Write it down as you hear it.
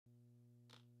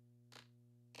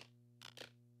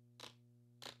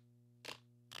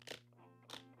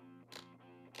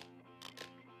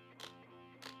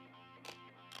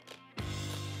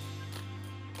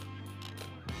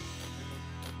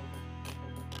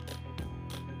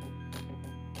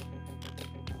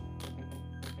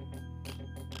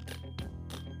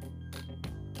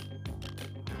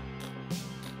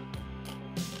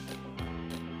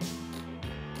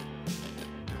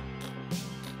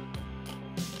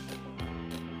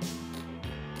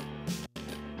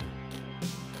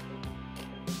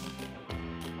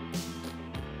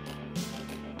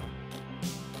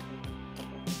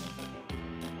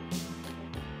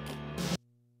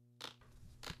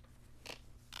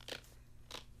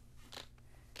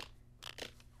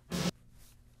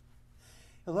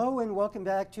Hello and welcome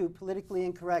back to Politically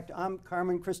Incorrect. I'm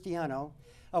Tom Christiano.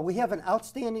 We have an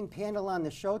outstanding panel on the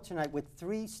show tonight with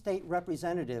 3 state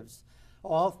representatives.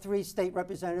 All 3 state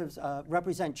representatives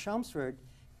represent Chelmsford.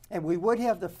 And we would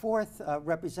have the 4th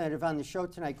representative on the show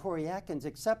tonight, Corey Atkins,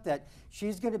 except that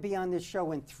she's going to be on this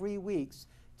show in 3 weeks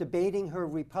debating her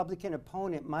Republican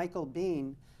opponent, Michael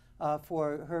Bean,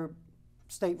 for her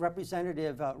state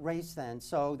representative race then.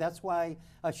 So that's why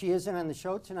she isn't on the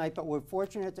show tonight, but we're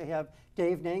fortunate to have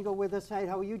Dave Nangle with us tonight.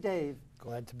 How are you, Dave?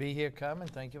 Glad to be here, Carmen.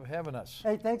 Thank you for having us.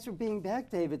 Hey, thanks for being back,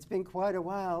 Dave. It's been quite a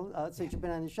while since you've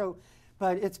been on the show,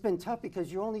 but it's been tough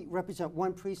because you only represent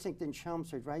 1 precinct in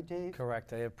Chelmsford, right, Dave?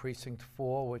 Correct. I have Precinct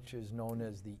 4, which is known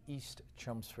as the East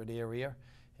Chelmsford area.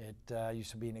 It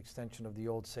used to be an extension of the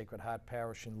old Sacred Heart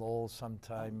Parish in Lowell some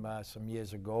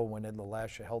years ago when Ed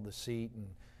LaLasha held the seat, and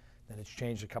then it's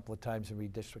changed a couple of times in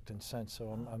redistricting since.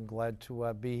 So I'm glad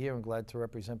to be here and glad to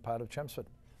represent part of Chelmsford.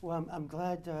 Well, I'm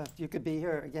glad you could be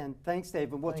here again. Thanks,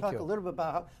 Dave. And we'll Thank talk you. a little bit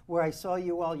about where I saw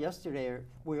you all yesterday.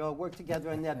 We all worked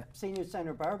together on that Senior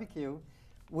Center barbecue,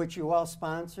 which you all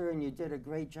sponsor, and you did a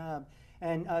great job.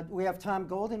 And we have Tom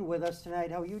Golden with us tonight.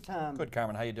 How are you, Tom? Good,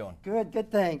 Carmen. How you doing? Good, good,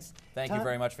 thanks. Thank you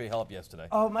very much for your help yesterday.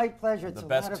 Oh, my pleasure. It's The a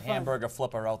lot of best fun. hamburger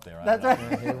flipper out there. That's right.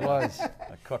 It was.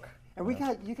 A cook. And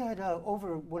you got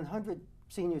over 100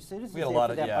 senior citizens We had a there lot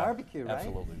for of that barbecue, right?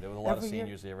 absolutely. There was a lot Every of year?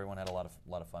 seniors there. Everyone had a lot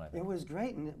of fun. I think. It was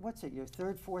great. And what's it, your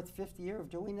 3rd, 4th, 5th year of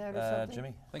doing that or something?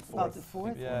 Jimmy, I think 4th. About the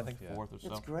 4th? Yeah, I think 4th or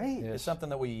so. It's great. Yeah. It's something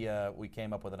that we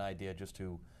came up with an idea just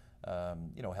to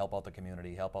help out the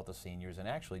community, help out the seniors, and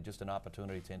actually just an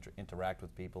opportunity to interact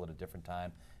with people at a different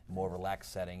time, more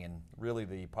relaxed setting. And really,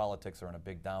 the politics are in a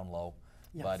big down low.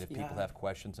 Yes, But if people yeah. have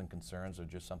questions and concerns or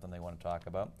just something they want to talk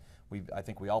about, I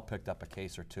think we all picked up a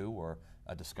case or 2 or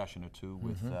a discussion or 2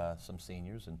 with some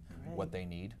seniors and what they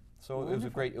need. So it was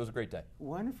a great day.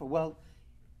 Wonderful. Well,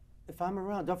 if I'm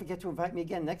around, don't forget to invite me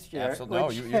again next year. Absolutely. No,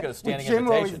 you got a standing Jim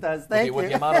invitation. always does. Thank you. With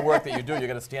the amount of work that you do, you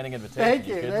got a standing invitation. Thank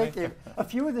you, kidding thank me? you. A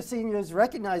few of the seniors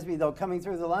recognized me, though, coming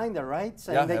through the line there, right?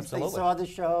 Saying Yeah, they absolutely. saw the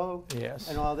show Yes.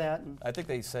 and all that. And I think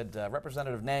they said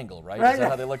Representative Nangle, right? Right. Is that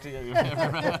how they looked at you?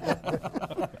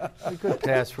 We could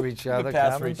pass for each other, Could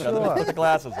pass for Carmen, each other. sure. Put the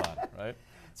glasses on, right?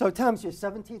 so, Tom, it's your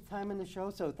 17th time in the show,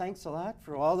 so thanks a lot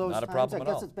for all those Not a times. problem I at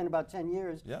guess all. it's been about 10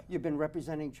 years Yeah. you've been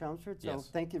representing Chelmsford, so Yes.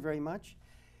 thank you very much.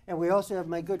 And we also have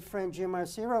my good friend Jim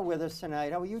Arciero with us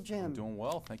tonight. How are you, Jim? I'm doing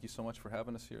well. Thank you so much for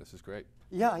having us here. This is great.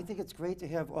 Yeah, I think it's great to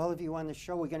have all of you on the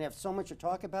show. We're going to have so much to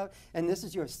talk about, and this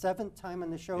is your 7th time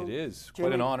on the show. It is Jim,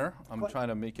 quite an honor. I'm quite- trying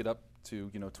to make it up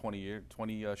to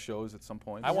 20 shows at some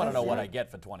point. I want to know what yeah. I get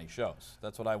for 20 shows.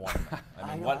 That's what I want to know.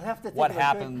 I mean, know, I'll have to think what of a good-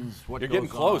 happens? What You're goes getting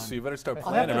close, on? so you better start I'll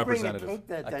have planning, to bring a Representative. cake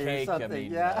that A day cake, or I something.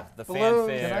 mean, yeah. the Balloons.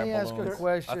 fanfare. Can I ask a balloons.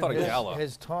 question? I thought a gala.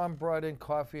 Has Tom brought in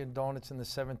coffee and donuts in the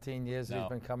 17 years that No. he's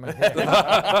been coming here?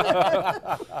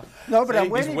 No, but I'm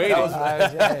He's waiting. waiting. For He's those.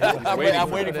 I'm waiting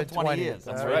waiting for for 20 years.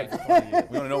 That's All right. right.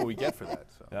 We want to know what we get for that.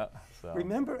 So. Yeah. So.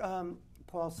 Remember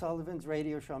Paul Sullivan's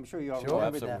radio show? I'm sure you all Sure.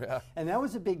 remember Absolutely, that. yeah. And that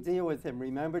was a big deal with him.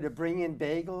 Remember to bring in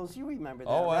bagels? You remember that,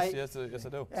 Oh, right? yes, yes, I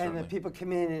do. And certainly. people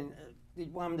come in and they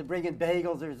want him to bring in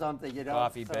bagels or something, you know.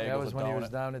 Coffee, so- bagels. That was a when he was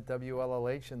donut. down at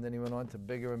WLLH, and then he went on to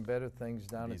bigger and better things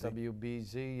down BZ. at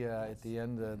WBZ at the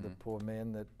end, the poor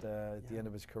man that at the end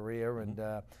of his career. And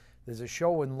there's a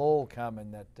show in Lowell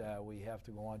coming that we have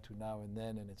to go on to now and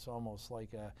then, and it's almost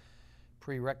like a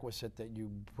prerequisite that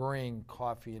you bring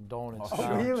coffee and donuts Oh,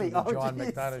 down really? to the Oh, John geez.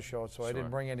 McDonough show. So I Sure.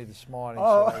 didn't bring any this morning,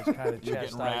 Oh. so I was kind of You're getting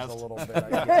chastised a razzed. little bit,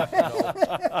 I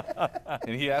guess.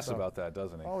 And he asks about that,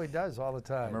 doesn't he? Oh, he does all the I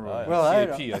time. remember Oh, yeah. Well, I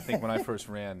CAP, I think when I first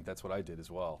ran, that's what I did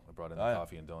as well. I brought in the Oh, yeah.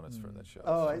 coffee and donuts for that show.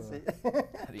 Oh, so.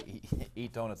 I see.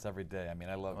 Eat donuts every day. I mean,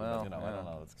 I love Well, I don't yeah.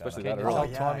 know. It's Especially kinda, that Can't you early.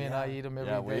 tell yeah, Tommy and yeah. I eat them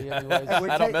Yeah, every we, day anyways?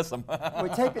 I don't ta- miss them. We're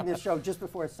taping this show just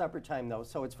before supper time, though,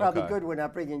 so it's probably Okay. good we're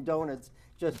not bringing donuts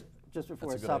just before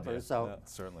That's a good supper. idea, So, yeah.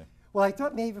 Certainly. well, I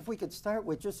thought maybe if we could start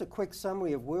with just a quick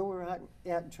summary of where we're at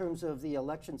in terms of the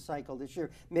election cycle this year.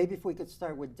 Maybe if we could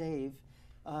start with Dave.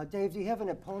 Dave, do you have an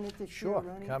opponent this year Sure,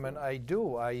 running? Carmen, I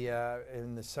do. I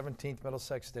in the 17th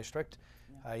Middlesex District.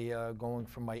 I going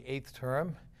for my 8th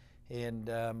term, and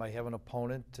I have an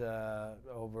opponent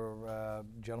over a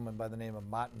gentleman by the name of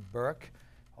Martin Burke.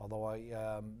 Although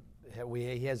I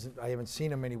haven't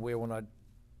seen him anywhere. We're not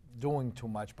doing too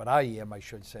much, but I am, I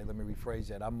should say. Let me rephrase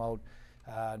that. I'm out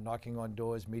knocking on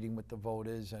doors, meeting with the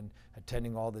voters, and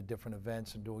attending all the different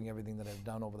events and doing everything that I've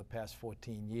done over the past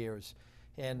 14 years.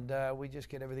 And we just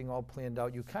get everything all planned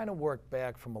out. You kind of work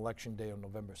back from Election Day on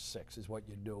November 6th is what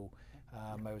you do.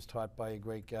 I was taught by a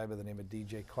great guy by the name of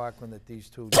DJ Cochran that these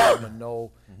two gentlemen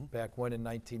know back when in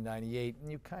 1998.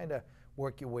 And you kind of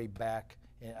work your way back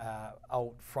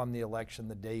out from the election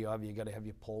the day of. You got to have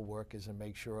your poll workers and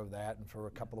make sure of that. And for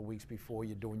a couple of weeks before,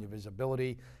 you're doing your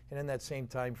visibility. And in that same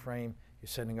time frame, you're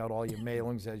sending out all your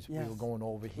mailings as we were going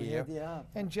over here.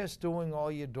 And just doing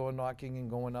all your door knocking and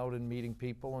going out and meeting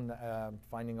people and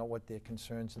finding out what their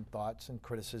concerns and thoughts and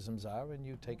criticisms are. And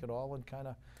you take it all and kind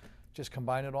of just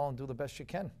combine it all and do the best you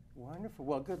can. Wonderful.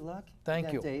 Well, good luck.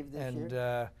 Thank you. Dave, this and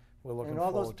year. We're looking and all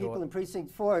forward those people to it. in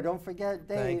Precinct 4, don't forget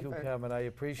Dave. Thank you, Kevin. I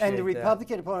appreciate And the that.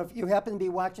 Republican opponent, if you happen to be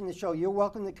watching the show, you're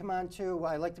welcome to come on too.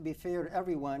 I like to be fair to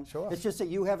everyone. Sure. It's just that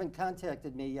you haven't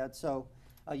contacted me yet, so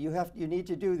you need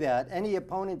to do that. Any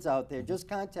opponents out there, just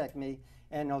contact me,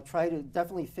 and I'll try to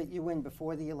definitely fit you in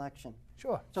before the election.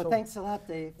 Sure. So thanks a lot,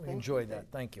 Dave. We enjoyed that.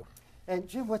 Thank you. And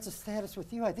Jim, what's the status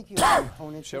with you? I think you have an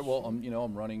opponent. Sure. Well,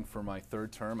 I'm running for my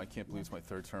 3rd term. I can't believe it's my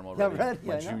 3rd term already. Yeah, right.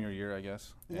 My Yeah, junior year, I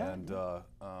guess. Yeah, And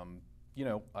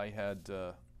I had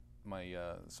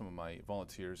some of my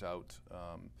volunteers out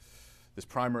this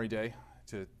primary day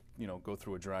to go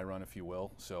through a dry run, if you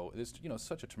will. So it's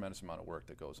such a tremendous amount of work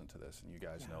that goes into this, and you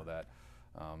guys know that.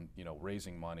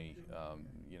 Raising money,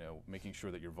 making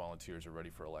sure that your volunteers are ready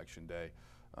for election day.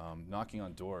 Knocking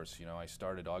on doors. I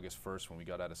started August 1st when we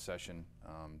got out of session.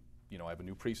 I have a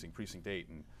new precinct 8,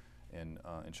 and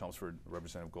in Chelmsford,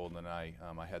 Representative Golden and I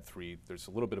had 3. There's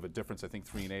a little bit of a difference. I think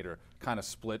 3 and 8 are kind of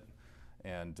split,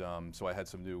 and so I had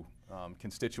some new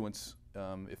constituents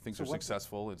if things are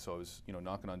successful, and so I was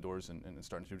knocking on doors and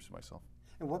starting to introduce myself.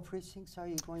 And what precincts are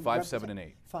you going to 5, represent? 7, and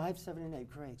 8. 5, 7, and 8,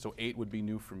 great. So 8 would be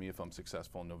new for me if I'm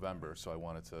successful in November, so I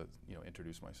wanted to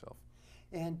introduce myself.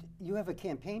 And you have a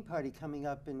campaign party coming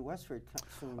up in Westford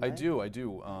soon, right? I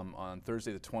do, on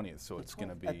Thursday the 20th, so it's going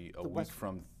to be a week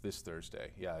from this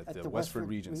Thursday. Yeah, at the Westford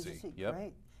Regency. Yep.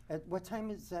 Great. At what time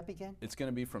does that begin? It's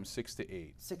going to be from 6 to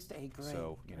 8. 6 to 8, great.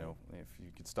 So, if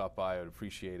you could stop by, I'd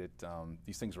appreciate it.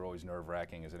 These things are always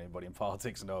nerve-wracking, as anybody in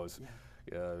politics knows.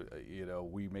 Yeah.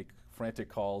 We make frantic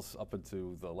calls up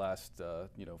into the last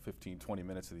 15, 20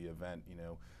 minutes of the event,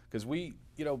 because we,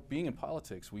 being in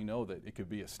politics, we know that it could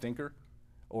be a stinker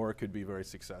or it could be very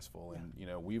successful. And,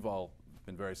 we've all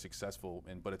been very successful,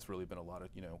 but it's really been a lot of,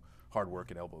 hard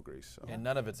work and elbow grease. So. And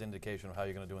none of it's indication of how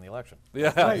you're going to do in the election.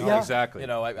 Yeah, exactly.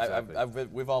 Exactly.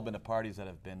 We've all been to parties that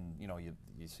have been,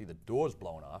 you see the doors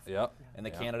blown off, and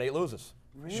the candidate loses.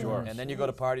 Really? Sure. And then you go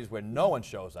to parties where no one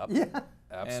shows up. Yeah.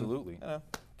 Absolutely. And,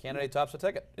 candidate tops the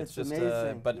ticket. It's just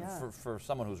amazing. but Yeah. for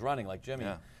someone who's running like Jimmy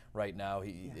right now,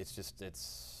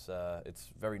 it's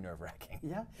very nerve-wracking.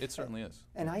 Yeah. It certainly is.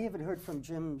 And I haven't heard from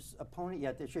Jim's opponent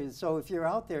yet this year. So if you're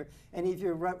out there, any of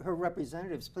your her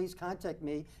representatives, please contact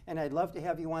me, and I'd love to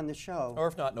have you on the show. Or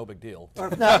if not, no big deal. Or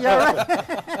if not,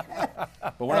 right.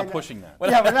 But we're not pushing that.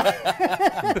 Yeah, we're not.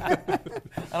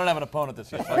 I don't have an opponent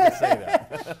this year, so I can say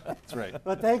that. That's right.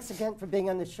 Well, thanks again for being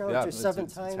on the show. Yeah, it's your it's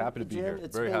 7th time. happy to be Jim. here.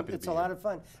 It's Very been, happy to it's be a lot here. of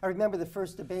fun. I remember the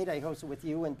first debate I hosted with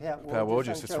you and Pat Wojcik.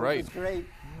 Wojcik, that's right. It was great.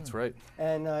 That's right.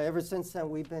 And ever since then,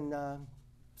 we've been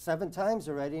 7 times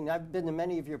already, and I've been to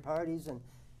many of your parties, and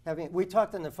we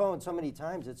talked on the phone so many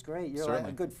times. It's great. You're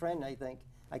Certainly. a good friend, I think.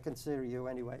 I consider you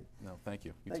anyway. No, thank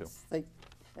you. You Thanks. too.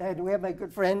 And we have my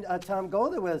good friend Tom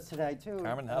Golden with us tonight too.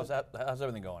 Carmen, how's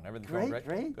everything going? Everything's going great?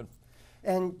 Great. Good.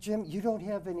 And Jim, you don't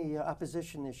have any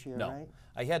opposition this year, No. right?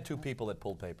 I had 2 people that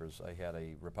pulled papers. I had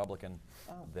a Republican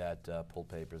that pulled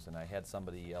papers, and I had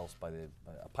somebody else by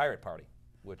a Pirate Party,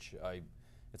 which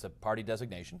it's a party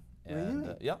designation. And,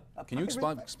 Really? yeah. Can you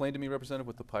explain to me, Representative,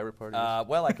 what the Pirate Party is?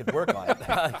 Well, I could work on it.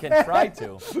 I can try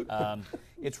to.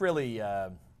 It's really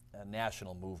a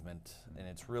national movement, and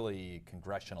it's really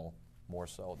congressional more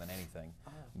so than anything.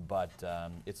 But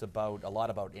it's a lot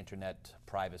about internet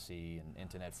privacy and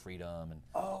internet freedom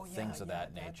and things of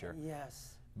that nature.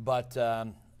 Yes. But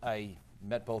I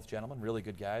met both gentlemen, really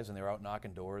good guys, and they were out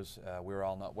knocking doors.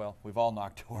 We've all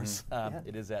knocked doors.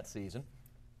 It is that season.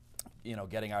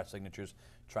 Getting our signatures,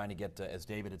 trying to get, as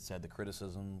David had said, the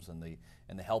criticisms and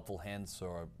the helpful hints,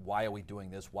 or why are we doing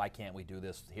this? Why can't we do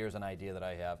this? Here's an idea that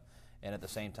I have, and at the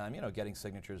same time, getting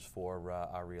signatures for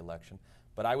our reelection.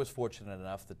 But I was fortunate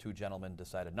enough; the 2 gentlemen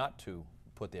decided not to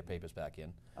put their papers back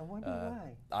in. I wonder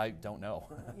why. I don't know.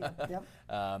 Yep.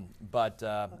 But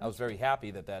I was very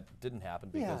happy that didn't happen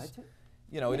because,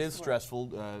 it is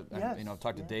stressful. I've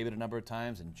talked to David a number of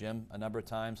times and Jim a number of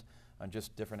times on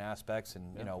just different aspects,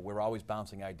 and we're always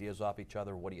bouncing ideas off each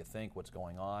other. What do you think? What's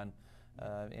going on?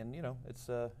 And it's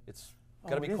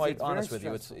got to be quite honest with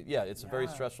you. It's a very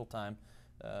stressful time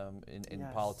in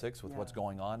politics with what's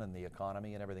going on in the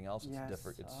economy and everything else.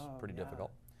 It's pretty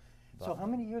difficult. So how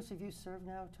many years have you served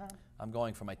now, Tom? I'm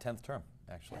going for my 10th term,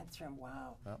 actually. 10th term,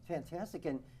 wow. Yep. Fantastic.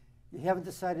 And You haven't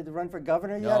decided to run for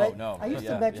governor yet? No. I used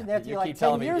Yeah, to mention yeah. that to you You like keep 10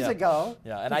 telling me, years yeah. ago.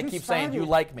 Yeah, and 'cause I you keep saying you started-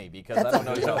 like me because I don't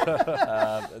know.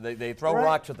 You know, they throw Right.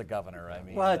 rocks at the governor. I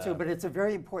mean, Well, too, but it's a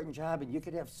very important job, and you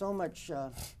could have so much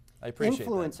I appreciate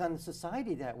influence that. on the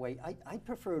society that way. I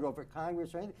prefer it over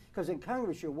Congress, right? Because in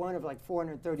Congress, you're one of like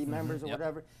 430 members or Yep.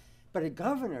 whatever. But a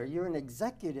governor, you're an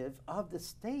executive of the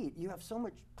state. You have so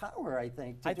much power, I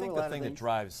think, to I do think a the lot of thing that things.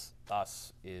 drives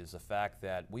us is the fact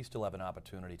that we still have an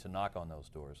opportunity to knock on those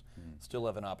doors, still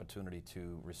have an opportunity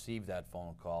to receive that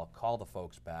phone call the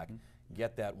folks back,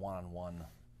 get that one-on-one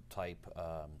type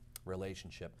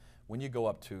relationship. When you go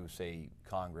up to, say,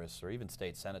 Congress or even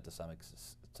state senate to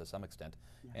some extent,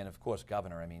 and of course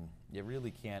governor, I mean, you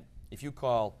really can't. If you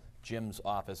call Jim's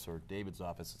office or David's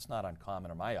office, it's not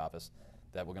uncommon, or my office,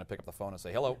 that we're going to pick up the phone and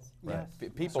say hello. Yes.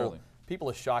 People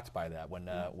are shocked by that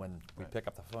when we pick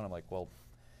up the phone. I'm like, well,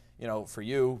 you know, for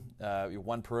you, you're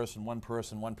one person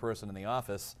in the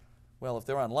office. Well, if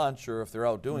they're on lunch or if they're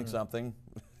out doing something,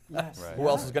 Yes. Right. who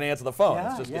else is going to answer the phone? Yeah,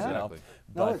 It's just yeah. you know. Exactly.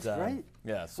 No, But, it's great.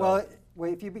 Yeah. So Well,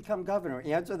 wait, if you become governor,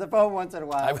 answer the phone once in a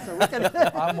while. So we can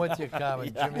I'm with you,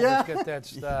 Carmen. Jimmy, Yeah. let's get that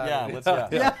started. yeah, let's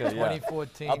okay, yeah.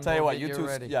 2014. I'll tell you we'll what, get you two,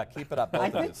 ready. yeah, keep it up, I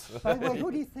both of think, you. by the way, who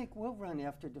do you think will run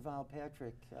after Deval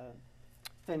Patrick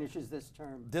finishes this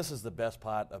term? This is the best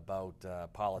part about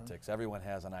politics. Everyone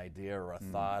has an idea or a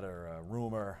thought or a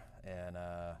rumor, and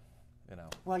you know.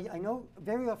 Well, I know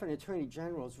very often attorney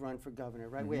generals run for governor,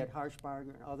 right? We had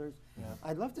Harshbarger and others.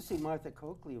 I'd love to see Martha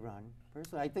Coakley run.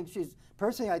 Personally, I think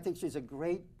she's a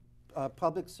great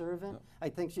public servant. I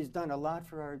think she's done a lot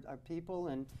for our people,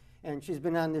 and she's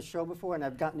been on this show before, and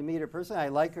I've gotten to meet her personally. I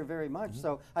like her very much,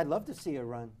 so I'd love to see her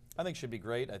run. I think she'd be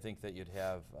great. I think that you'd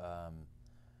have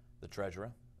the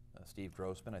treasurer, Steve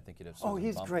Grossman. I think you'd have Susan Oh,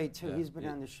 he's Bump. great too. Yeah. He's been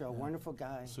on the show. Wonderful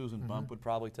guy. Susan Bump would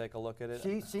probably take a look at it.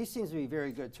 She seems to be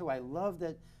very good too. I love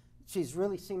that she's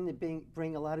really seemed to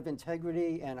bring a lot of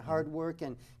integrity and hard work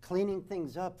and cleaning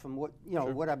things up from what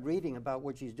what I'm reading about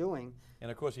what she's doing. And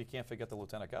of course, you can't forget the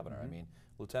lieutenant governor. I mean,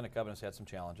 lieutenant governor's had some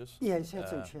challenges. Yeah, he's had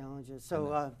some challenges,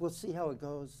 so we'll see how it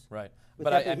goes. Right. With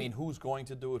But that I being- mean, who's going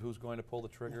to do it? Who's going to pull the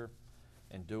trigger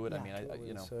and do it? I Yeah. mean, What you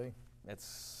would know, it say?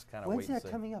 it's kind of When's wait and that see.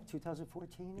 coming up?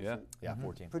 2014? Is Yeah. it? Yeah,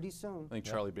 14. Pretty soon. I think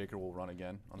Charlie Baker will run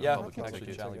again on the Yeah, Republican actually,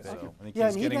 ticket. Charlie So Baker. I think Yeah,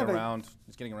 he's and he'd getting have a- around.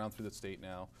 He's getting around through the state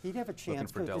now. He'd have a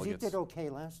chance for because he delegates. did okay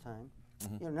last time.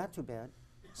 Not too bad.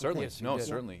 Certainly, Yes, he no, did.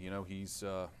 certainly. You know, he's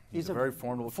He's a a very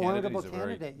formidable formidable candidate. He's a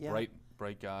very candidate, yeah.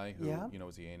 bright guy who Yeah.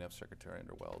 was the A&F secretary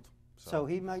under Weld. So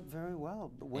he might very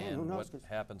well win. Who And knows? what 'Cause-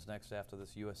 happens next after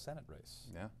this U.S. Senate race?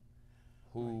 Yeah.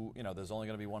 Who, you know, there's only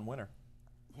going to be one winner.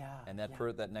 yeah. And that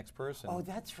yeah. that next person, Oh,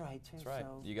 that's right too. that's right.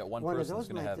 So You got one of person those that's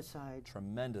going to might have decide.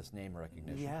 tremendous name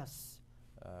recognition. Yes.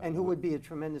 And who would be a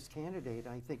tremendous candidate?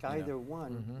 I think either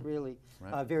one, really.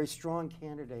 Right. A very strong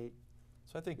candidate,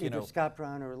 So I think, you either know, Scott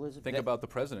Brown or Elizabeth. Think about the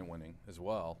president winning as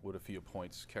well. What if he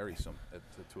appoints Kerry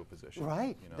to a position?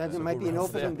 Right. You know, Then so there might be an runs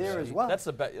opening there as well. That's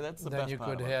the that's the Then best you part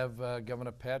could of it. have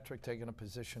Governor Patrick taking a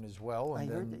position as well, I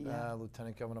and heard then that, yeah.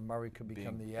 Lieutenant Governor Murray could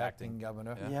become Being the acting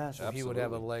governor. Yeah, Yes. So he would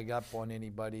have a absolutely. leg up on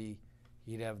anybody.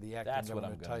 He'd have the acting That's what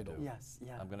governor I'm gonna title. do. Yes,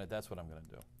 yeah. That's what I'm going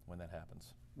to do when that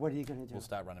happens. What are you going to do? We'll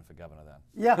start running for governor then.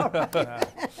 Yeah.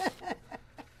 Right.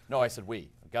 No, I said we.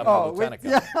 Governor, Oh, lieutenant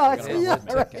yeah, governor. You're gonna yeah,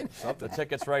 run with me. right. The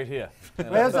ticket's right here.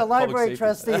 There's a library safety.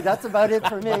 trustee. That's about it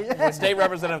for me. State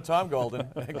Representative Tom Golden,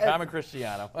 Carmen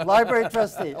Cristiano. Library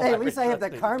trustee. Hey, at least I have the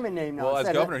trustee. Carmen name now. Well, as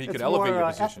instead of- governor, he could it's elevate more, your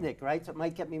position. ethnic, right? So it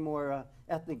might get me more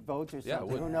ethnic votes or Yeah,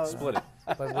 something. it Who would. knows? Split it.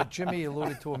 But what Jimmy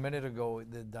alluded to a minute ago,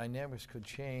 the dynamics could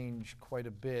change quite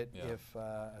a bit Yeah.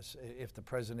 if the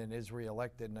president is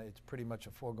reelected. And it's pretty much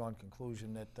a foregone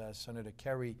conclusion that Senator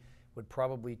Kerry would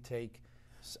probably take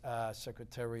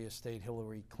Secretary of State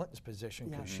Hillary Clinton's position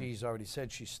because Yeah. she's already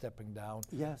said she's stepping down.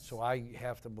 Yes. So I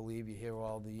have to believe, you hear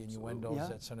all the innuendos Yeah.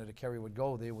 that Senator Kerry would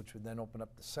go there, which would then open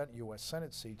up the U.S.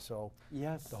 Senate seat. So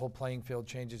Yes. the whole playing field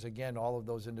changes again. All of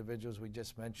those individuals we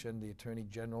just mentioned, the Attorney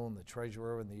General and the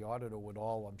Treasurer and the Auditor would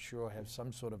all, I'm sure, have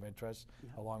some sort of interest,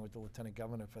 along with the Lieutenant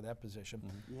Governor for that position.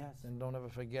 Yes. And don't ever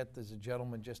forget, there's a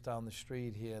gentleman just down the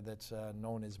street here that's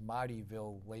known as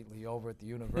Martyville lately over at the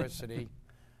university.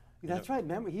 That's right.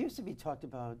 Remember, he used to be talked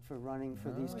about for running for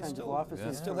these kinds of still- offices.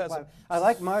 yeah. Still has I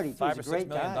like Marty. Too. $5 He's or a $6 great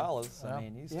million. guy. Yeah. I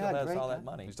mean, he still Yeah, has great all guy. that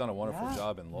money. He's done a wonderful Yeah.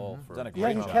 job in Lowell for Done a Yeah,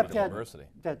 great he job kept at the that, university.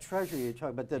 that treasury you're talking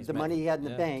about, He's the met- money he had in the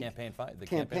yeah, bank. the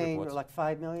campaign reports. like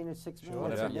 $5 million or $6 million. Sure.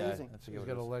 That's Yeah. amazing. I forget He's what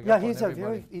got it a is. leg Yeah, up on he's a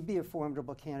everybody. he'd be a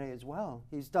formidable candidate as well.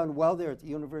 He's done well there at the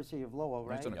University of Lowell,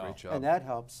 right? He's done a great job. And that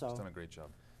helps. He's done So a great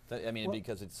job. I mean, Well-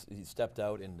 because he stepped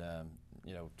out and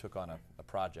took on a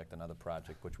project, another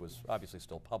project, which was obviously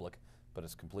still public, but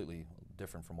it's completely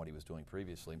different from what he was doing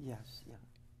previously. yes, yeah.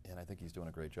 And I think he's doing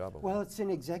a great job of it. Well, it's an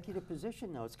executive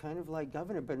position, though. It's kind of like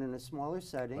governor, but in a smaller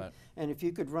setting. Right. And if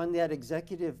you could run that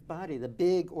executive body, the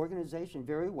big organization,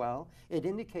 very well, it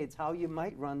indicates how you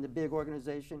might run the big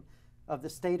organization of the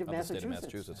state of Of the Massachusetts. state of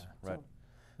Massachusetts, right. So,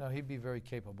 No, he'd be very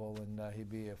capable, and he'd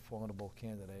be a formidable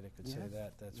candidate. I could say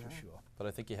Yes. that's for Yeah. sure. But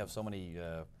I think you have so many,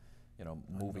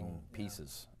 moving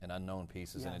pieces and unknown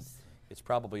pieces, and Yes. it's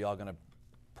probably all going to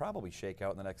probably shake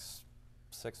out in the next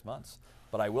 6 months.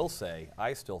 But I will say,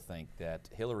 I still think that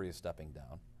Hillary is stepping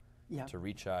down yeah. to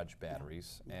recharge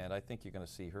batteries, and I think you're going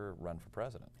to see her run for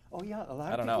president. Oh, yeah, a lot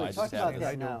I of don't people know, are I just talking have about this- that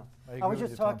I do. now. I I agree was with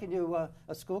just you, Tom. talking to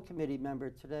a school committee member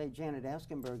today, Janet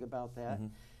Askenberg, about that.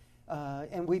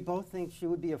 Mm-hmm. And we both think she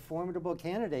would be a formidable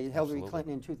candidate, Hillary Absolutely.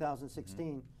 Clinton in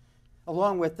 2016,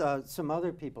 along with some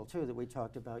other people, too, that we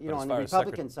talked about, But as on the far as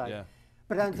Republican secret- side. yeah.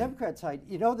 But on the Democrat side,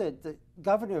 that the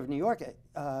governor of New York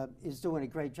is doing a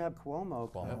great job, Cuomo.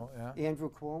 Cuomo. Yeah. Andrew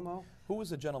Cuomo. Who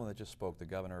was the gentleman that just spoke? The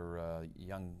governor,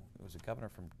 it was a governor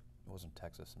from, it wasn't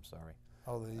Texas, I'm sorry.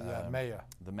 Oh, the mayor.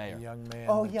 The mayor. The young man.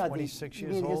 Oh, yeah, the- 26 you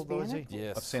years mean old, was he? Hispanic?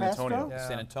 Yes. Of San Antonio. Castro? Yeah.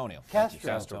 San Antonio. Castro. Thank you, San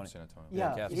Castro, Antonio. San Antonio.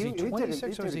 Yeah, Castro. Is he did a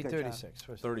 26 or is he good job. 36?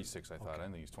 First? 36, I thought. Okay. I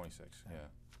think he's 26. Yeah.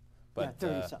 But,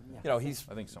 30-something, yeah. he's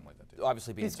I think something like that. Too.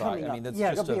 obviously being He's talked. coming I mean, up. that's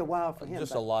Yeah, just it'll be a while for him,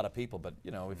 just a but- lot of people. But,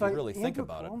 if you But really think Andrew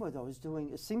about it. Cuomo, though, is doing,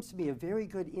 it seems to be a very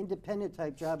good independent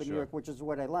type job in New Sure. York, which is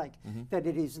what I like. Mm-hmm. That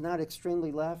it is not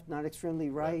extremely left, not extremely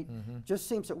right. Just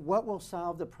seems that what will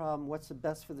solve the problem, what's the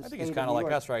best for the I state think he's of kind New of like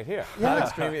York. us right here. Yeah. Not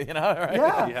extremely, right?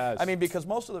 Yeah. He has. I mean, because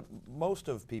most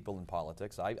of people in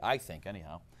politics, I think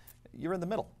anyhow, you're in the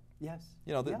middle. Yes.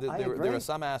 You know, Yeah, I there agree. are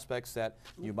some aspects that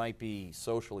you might be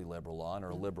socially liberal on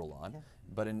or liberal on, Yeah.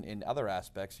 but in other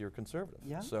aspects you're conservative.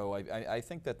 Yeah. So I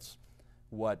think that's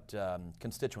what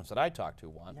constituents that I talk to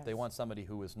want. They Yes. want somebody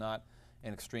who is not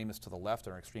an extremist to the left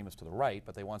or an extremist to the right,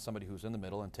 but they want somebody who's in the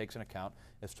middle and takes an account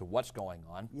as to what's going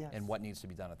on Yes. and what needs to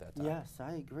be done at that time. Yes,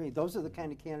 I agree. Those are the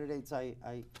kind of candidates I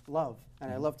love,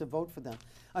 and I Mm-hmm. love to vote for them.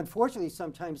 Unfortunately,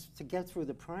 sometimes to get through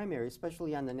the primary,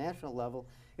 especially on the national level,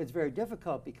 it's very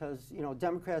difficult because,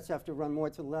 Democrats have to run more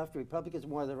to the left, Republicans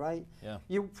more to the right. Yeah.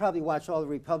 You probably watch all the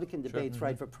Republican debates,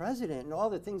 right, for president, and all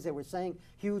the things they were saying,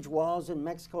 huge walls in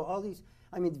Mexico, all these,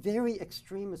 very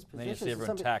extremist And then you positions. see everyone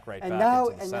Something- tack right and back now,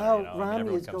 into the and center, now you know, I mean, Romney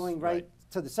everyone is comes- going right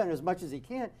to the center as much as he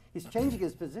can. He's changing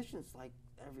his positions like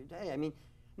every day.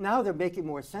 Now they're making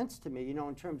more sense to me,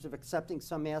 in terms of accepting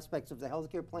some aspects of the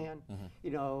healthcare plan,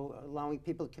 allowing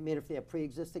people to come in if they have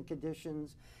pre-existing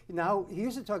conditions. Now, he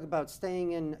used to talk about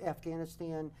staying in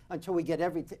Afghanistan until we get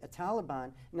every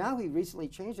Taliban. Now he recently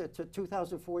changed it to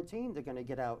 2014 they're going to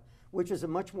get out, which is a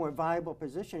much more viable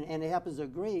position, and he happens to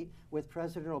agree with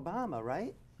President Obama,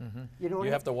 right? You know what I You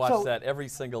mean? have to watch So that every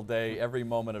single day, every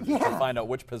moment of to Yeah. find out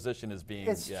which position is being.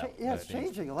 it's yeah, it's being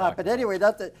changing a lot. talked But about. anyway,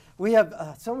 we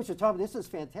have so much to talk about. This is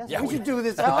fantastic. Yeah, we we- should do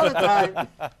this all the time.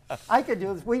 I could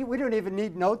do this. We don't even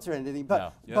need notes or anything. But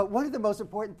No. Yeah. but one of the most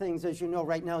important things, as you know,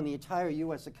 right now in the entire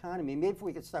U.S. economy, maybe if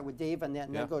we could start with Dave on that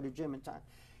and Yeah. then go to Jim and Tom,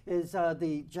 is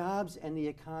the jobs and the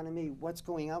economy. What's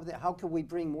going on with it? How can we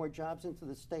bring more jobs into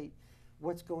the state?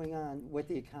 What's going on with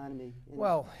the economy?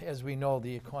 Well, as we know,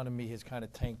 the economy has kind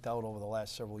of tanked out over the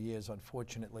last several years,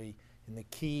 unfortunately. And the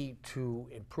key to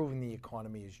improving the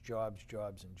economy is jobs,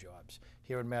 jobs, and jobs.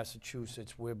 Here in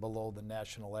Massachusetts, we're below the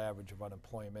national average of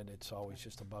unemployment. It's always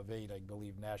just above 8, I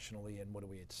believe, nationally. And what are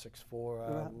we at,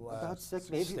 6.4? about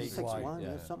 6, maybe statewide. 6.1,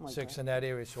 yeah. something like 6 that. in that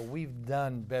area. So we've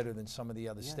done better than some of the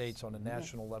other Yes. states on a Yeah.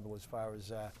 national level as far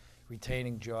as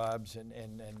retaining jobs and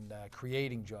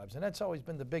creating jobs. And that's always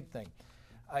been the big thing.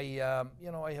 I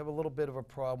have a little bit of a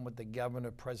problem with the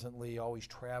governor presently always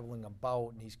traveling about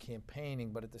and he's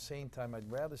campaigning, but at the same time, I'd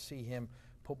rather see him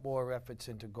put more efforts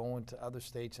into going to other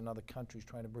states and other countries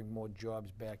trying to bring more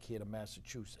jobs back here to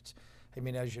Massachusetts.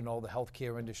 As you know, the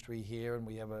healthcare industry here, and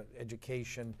we have an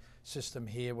education system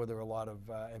here where there are a lot of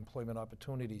employment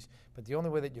opportunities. But the only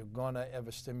way that you're going to ever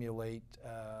stimulate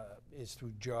is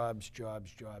through jobs,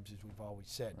 jobs, jobs, as we've always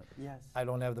said. Yes. I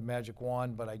don't have the magic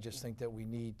wand, but I just think that we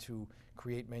need to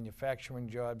create manufacturing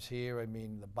jobs here.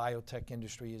 The biotech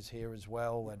industry is here as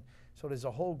well. And so there's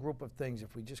a whole group of things.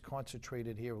 If we just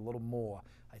concentrated here a little more,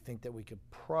 I think that we could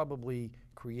probably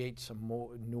create some more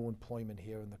new employment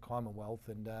here in the Commonwealth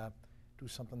and do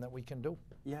something that we can do.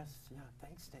 Yes. Yeah.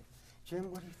 Thanks, Dave.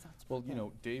 Jim, what are your thoughts? Well, about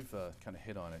that? Dave kind of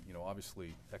hit on it.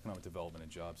 Obviously, economic development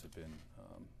and jobs have been,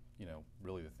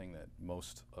 really the thing that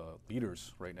most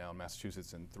leaders right now in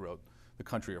Massachusetts and throughout the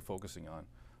country are focusing on.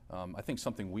 I think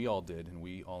something we all did and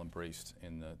we all embraced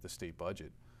in the state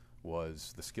budget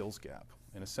was the skills gap.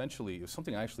 And essentially, it was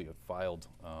something I actually had filed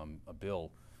a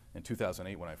bill in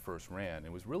 2008 when I first ran.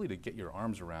 It was really to get your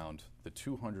arms around the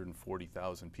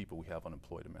 240,000 people we have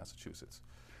unemployed in Massachusetts.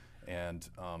 And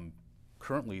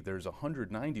currently there's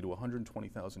 190 to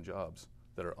 120,000 jobs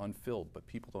that are unfilled, but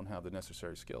people don't have the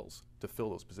necessary skills to fill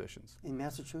those positions. In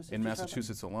Massachusetts? In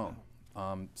Massachusetts alone.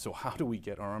 So how do we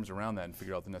get our arms around that and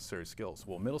figure out the necessary skills?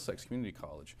 Well, Middlesex Community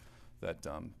College, that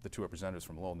the two representatives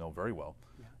from Lowell know very well,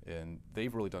 and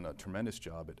they've really done a tremendous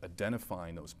job at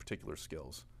identifying those particular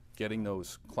skills, getting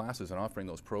those classes and offering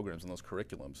those programs and those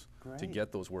curriculums to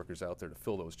get those workers out there to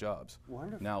fill those jobs.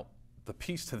 Wonderful. Now, the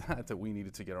piece to that we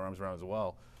needed to get our arms around as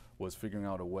well was figuring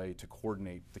out a way to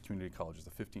coordinate the community colleges, the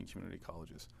 15 community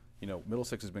colleges. You know,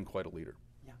 Middlesex has been quite a leader.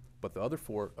 Yeah. But the other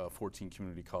 14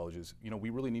 community colleges, you know, we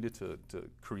really needed to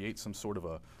create some sort of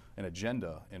an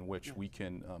agenda in which we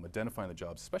can identify the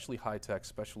jobs, especially high tech,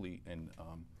 especially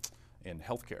in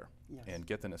healthcare, and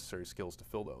get the necessary skills to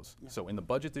fill those. So in the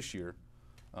budget this year,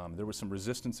 there was some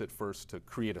resistance at first to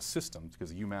create a system,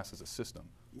 because UMass is a system,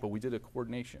 but we did a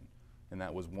coordination, and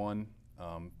that was one,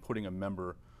 putting a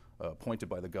member appointed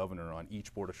by the governor on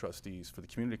each board of trustees for the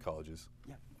community colleges,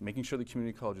 making sure the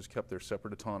community colleges kept their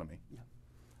separate autonomy,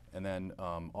 and then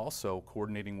also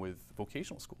coordinating with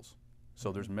vocational schools.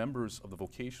 So there's members of the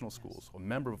vocational schools, a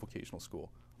member of a vocational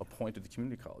school appointed to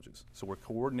community colleges. So we're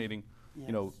coordinating,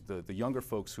 you know, the younger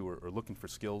folks who are looking for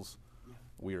skills.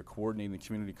 We are coordinating the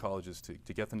community colleges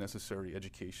to get the necessary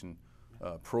education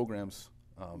programs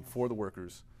for the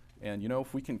workers. And you know,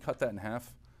 if we can cut that in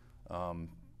half,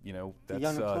 you know,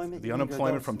 that's the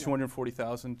unemployment from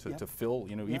 240,000 to fill,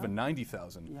 you know, even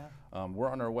 90,000. We're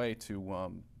on our way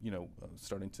to, you know,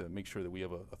 starting to make sure that we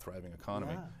have a thriving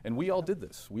economy. And we all did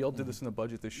this. We all did this in the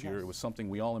budget this year. It was something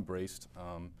we all embraced.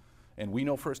 And we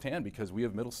know firsthand because we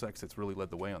have Middlesex that's really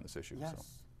led the way on this issue. So.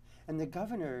 And the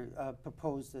governor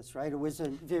proposed this, right? It was a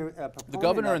very the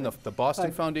governor and the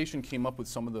Boston Foundation came up with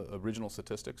some of the original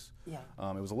statistics. It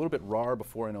was a little bit raw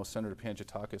before. I know Senator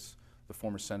Pangiatakis, the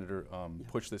former senator,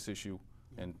 pushed this issue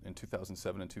in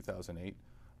 2007 and 2008.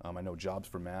 I know Jobs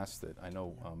for Mass that I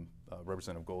know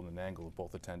Representative Golden and Nangle have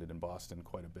both attended in Boston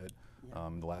quite a bit.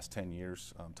 The last 10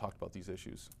 years talked about these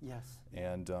issues.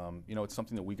 And you know, it's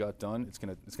something that we got done. It's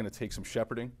gonna take some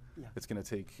shepherding. It's gonna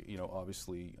take, you know,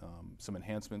 obviously some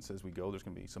enhancements as we go. There's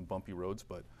gonna be some bumpy roads,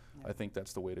 but I think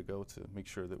that's the way to go to make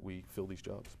sure that we fill these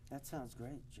jobs. That sounds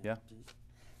great, Jim. Yeah.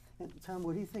 And Tom,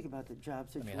 what do you think about the job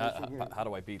situation here? How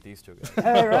do I beat these two guys?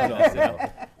 Right. You know,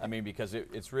 I mean, because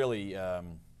it's really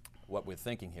what we're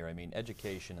thinking here. I mean,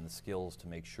 education and the skills to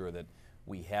make sure that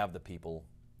we have the people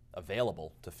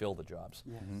available to fill the jobs.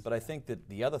 But I think that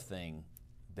the other thing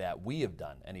that we have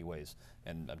done anyways,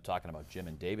 and I'm talking about Jim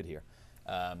and David here,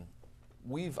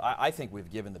 I think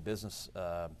we've given the business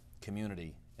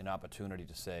community an opportunity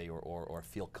to say or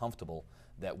feel comfortable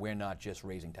that we're not just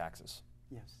raising taxes.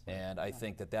 And I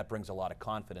think that brings a lot of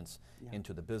confidence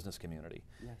into the business community.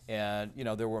 And you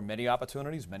know, there were many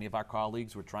opportunities. Many of our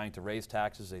colleagues were trying to raise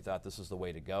taxes. They thought this is the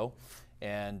way to go.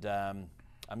 And I'm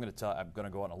going to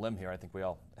go on a limb here. I think we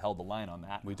all held the line on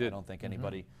that. We did. I don't think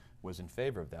anybody was in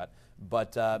favor of that.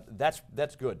 But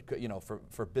that's good, you know,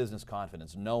 for business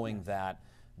confidence, knowing that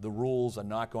the rules are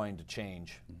not going to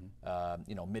change,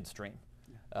 you know, midstream.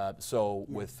 So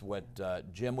with what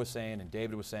Jim was saying and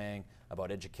David was saying about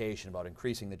education, about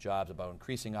increasing the jobs, about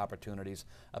increasing opportunities,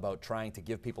 about trying to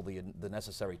give people the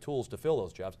necessary tools to fill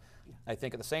those jobs, I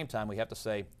think at the same time we have to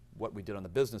say what we did on the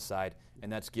business side, and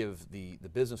that's give the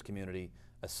business community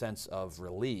a sense of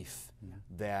relief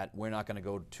that we're not going to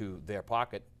go to their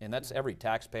pocket, and that's every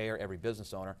taxpayer, every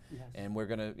business owner, and we're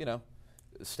going to, you know,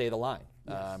 stay the line.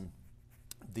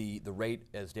 The rate,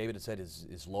 as David had said,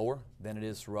 is lower than it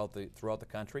is throughout the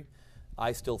country.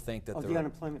 I still think that the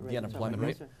unemployment rate. The unemployment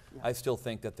rate. I still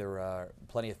think that there are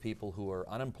plenty of people who are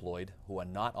unemployed who are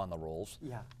not on the rolls.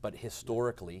 But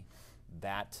historically,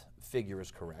 that figure is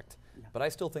correct. But I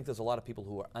still think there's a lot of people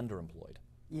who are underemployed.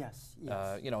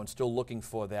 You know, and still looking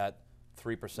for that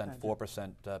 3%,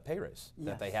 4% pay raise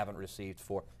that they haven't received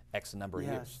for X number of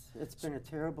years. It's been a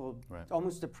terrible,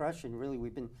 almost depression, really,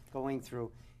 we've been going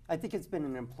through. I think it's been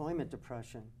an employment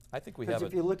depression. I think we have. Because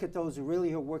if you look at those who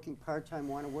really are working part-time,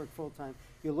 want to work full-time,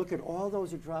 you look at all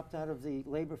those who dropped out of the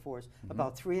labor force,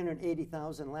 about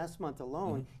 380,000 last month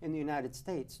alone in the United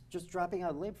States, just dropping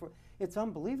out of the labor force. It's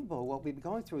unbelievable what we've been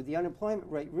going through. The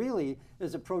unemployment rate really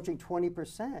is approaching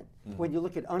 20% when you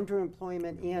look at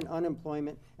underemployment and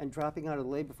unemployment and dropping out of the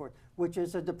labor force, which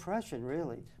is a depression,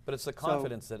 really. But it's the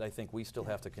confidence that I think we still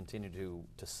have to continue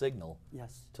to signal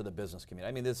to the business community.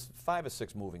 I mean, there's 5 or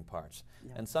 6 moving parts.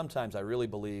 And sometimes I really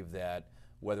believe that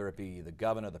whether it be the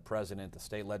governor, the president, the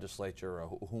state legislature,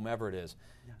 or whomever it is,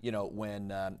 you know,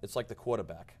 when it's like the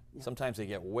quarterback. Sometimes they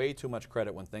get way too much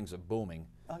credit when things are booming,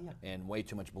 and way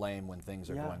too much blame when things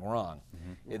are going wrong.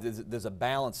 There's a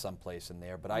balance someplace in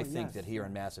there, but I think that here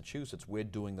in Massachusetts, we're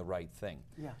doing the right thing.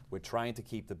 We're trying to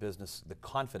keep the business, the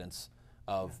confidence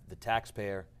of the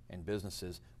taxpayer and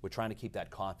businesses. We're trying to keep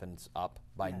that confidence up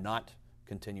by not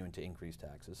continuing to increase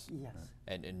taxes,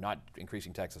 and not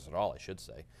increasing taxes at all, I should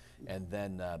say. And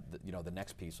then, you know, the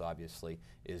next piece, obviously,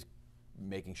 is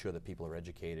making sure that people are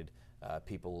educated,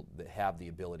 people that have the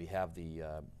ability, have the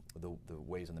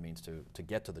ways and the means to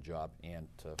get to the job and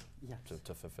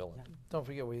to fulfill it. Don't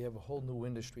forget, we have a whole new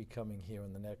industry coming here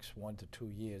in the next 1 to 2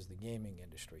 years, the gaming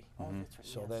industry.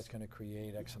 So that's going to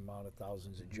create X amount of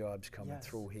thousands of jobs coming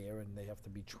through here, and they have to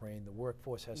be trained. The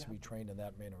workforce has to be trained in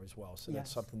that manner as well. So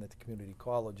that's something that the community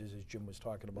colleges, as Jim was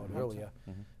talking about earlier,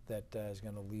 that is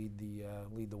going to lead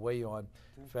the way on.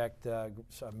 In fact,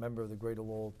 so a member of the Greater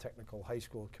Lowell Technical High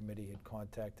School Committee had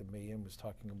contacted me and was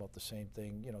talking about the same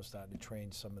thing, you know, starting to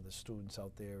train some of the students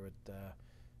out there at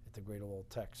the Greater Lowell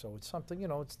Tech. So it's something, you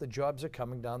know, it's the jobs are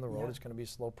coming down the road. It's going to be a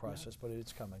slow process, but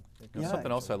it's coming.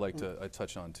 Something else I'd like to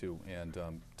touch on too, and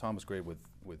Tom was great with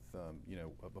you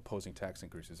know, opposing tax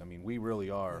increases. I mean, we really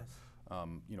are.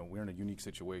 You know, we're in a unique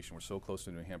situation. We're so close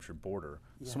to the New Hampshire border.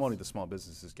 Only the small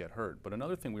businesses get hurt. But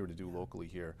another thing we were to do locally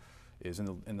here is in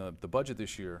the budget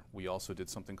this year, we also did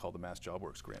something called the Mass Job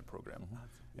Works grant program.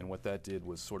 And what that did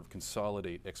was sort of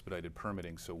consolidate expedited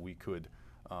permitting so we could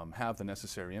have the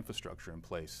necessary infrastructure in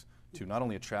place to not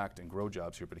only attract and grow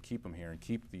jobs here, but to keep them here and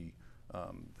keep the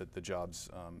jobs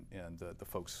and the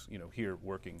folks, you know, here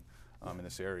working in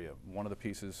this area. One of the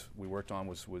pieces we worked on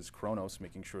was Kronos,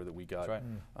 making sure that we got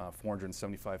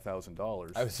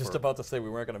 $475,000. I was just about to say we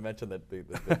weren't going to mention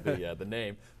the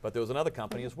name, but there was another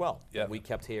company as well that we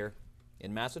kept here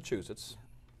in Massachusetts.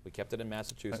 We kept it in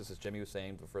Massachusetts, as Jimmy was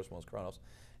saying. The first one was Kronos,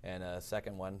 and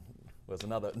second one was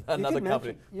another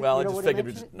company. Well, I just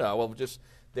figured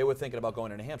they were thinking about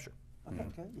going to New Hampshire.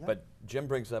 But Jim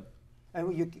brings up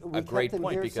a great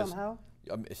point because somehow?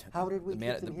 How did we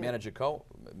keep them here?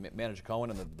 Manager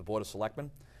Cohen and the Board of Selectmen,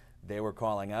 they were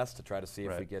calling us to try to see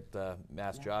if we get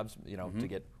mass jobs, you know, to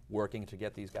get working to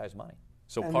get these guys money.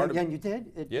 So part of you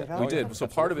did. We did. So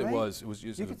part of it was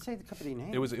you could say the company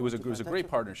name. It was a great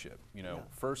partnership. You know,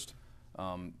 first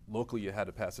locally you had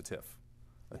to pass a TIF,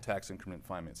 a tax increment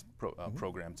finance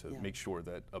program to make sure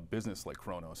that a business like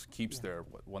Kronos keeps their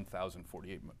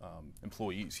 1,048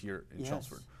 employees here in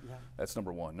Chelmsford. That's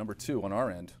number one. Number two, on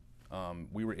our end,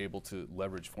 we were able to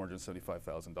leverage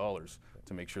 $475,000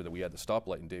 to make sure that we had the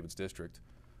stoplight in David's district,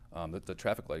 the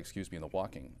traffic light, excuse me, and the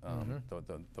walking,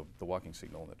 the walking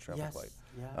signal and the traffic light.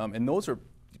 And those are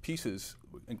pieces,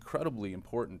 incredibly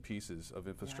important pieces of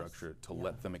infrastructure to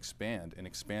let them expand and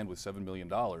expand with $7 million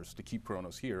to keep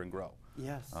Kronos here and grow.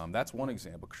 That's one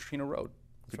example. Katrina Road.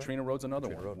 Katrina Road's another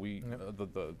one. We,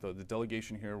 the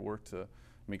delegation here worked to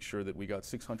make sure that we got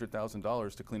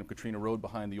 $600,000 to clean up Katrina Road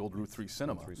behind the old Route 3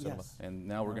 cinema. And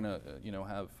now we're going to, you know,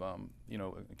 have, you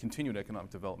know, continued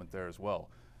economic development there as well.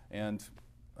 And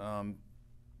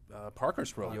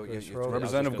Parkhurst Road.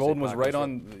 Representative Golden was right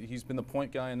on. He's been the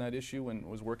point guy in that issue and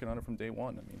was working on it from day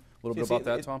one. I mean, a little bit about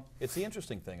that, Tom? It's the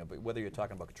interesting thing, whether you're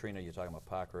talking about Katrina, you're talking about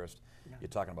Parkhurst, you're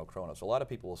talking about Kronos. A lot of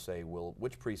people will say, well,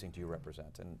 which precinct do you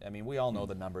represent? And I mean, we all know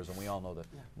the numbers and we all know the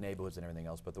neighborhoods and everything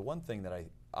else, but the one thing that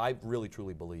I really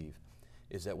truly believe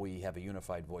is that we have a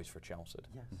unified voice for Chelmsford.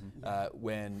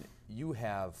 When you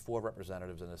have 4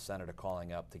 representatives and a senator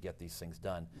calling up to get these things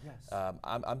done,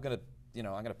 I'm going to, you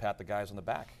know, I'm going to pat the guys on the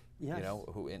back, you know,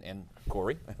 who and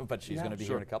Corey, but she's going to be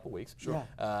here in a couple weeks,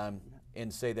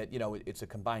 and say that, you know, it's a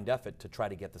combined effort to try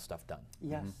to get the stuff done.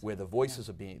 Where the voices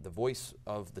are being, the voice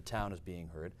of the town is being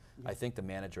heard. I think the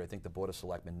manager, I think the Board of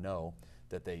Selectmen know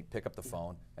that they pick up the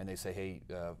phone and they say, hey,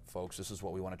 folks, this is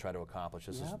what we want to try to accomplish.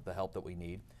 This is the help that we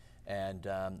need. And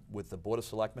with the Board of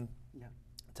Selectmen,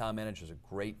 town manager is a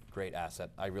great asset.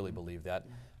 I really believe that.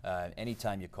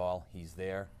 Anytime you call, he's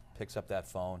there, picks up that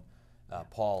phone.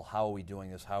 Paul, how are we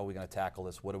doing this? How are we going to tackle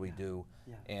this? What do we do?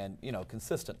 And, you know,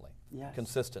 consistently.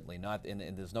 Consistently, not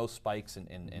and there's no spikes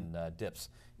and dips.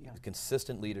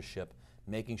 Consistent leadership,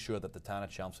 making sure that the town of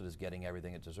Chelmsford is getting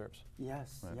everything it deserves.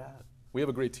 We have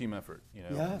a great team effort, you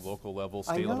know, local level,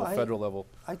 state level, federal level.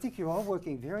 I think you're all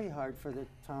working very hard for the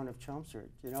town of Chelmsford.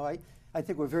 You know, I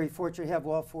think we're very fortunate to have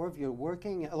all 4 of you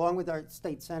working, along with our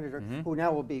state senator, who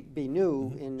now will be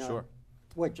new in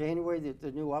what, January,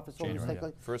 the new office holders January,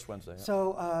 cycle? First Wednesday. Yeah.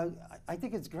 So I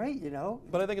think it's great, you know.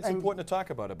 But I think it's And- important to talk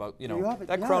about You know, have it,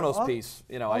 that yeah, Chronos oh, piece.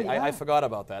 You know, oh, I yeah. forgot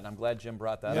about that, and I'm glad Jim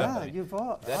brought that up. Yeah, I mean, you've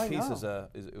all, that I piece know.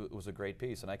 it was a great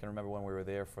piece, and I can remember when we were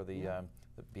there for the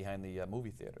behind the movie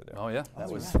theater there. Oh yeah, That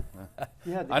Oh, was. yeah.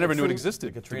 Yeah, the I never knew it Katrina- existed.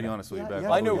 To be Katrina. honest with you, Yeah, back yeah.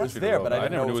 Well, I when knew we it was visited there, Road, but I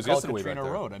didn't know never it knew was it called existed way back Katrina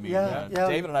there. Road. I mean, Yeah, yeah.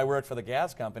 David and I worked for the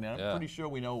gas company, and I'm Yeah. pretty sure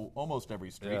we know almost every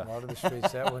street. Yeah. A lot of the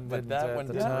streets, that one But didn't that at one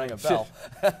the didn't time. ring a bell.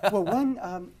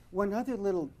 Well, one other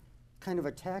little kind of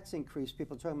a tax increase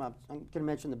people are talking about, I'm going to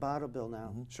mention the bottle bill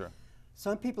now. Sure.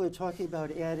 Some people are talking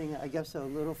about adding, I guess, a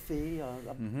little fee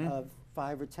of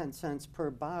 5 or 10 cents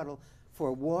per bottle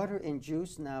for water and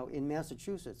juice now in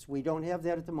Massachusetts. We don't have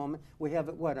that at the moment. We have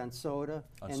it, what, on soda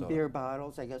On and soda. beer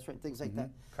bottles, I guess, right, things like that.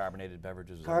 Carbonated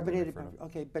beverages. is what we Carbonated, refer to them.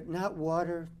 okay, but not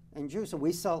water and juice. And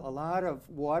we sell a lot of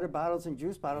water bottles and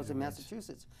juice bottles in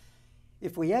Massachusetts.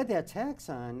 If we add that tax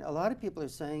on, a lot of people are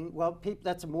saying, well,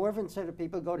 that's more of an incentive.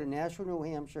 People go to Nashua, New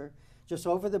Hampshire, just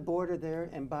over the border there,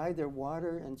 and buy their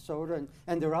water and soda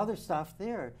and their other stuff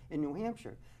there in New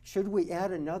Hampshire. Should we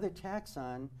add another tax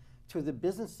on to the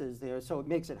businesses there so it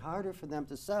makes it harder for them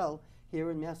to sell here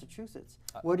in Massachusetts?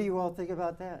 What do you all think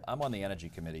about that? I'm on the Energy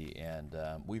Committee, and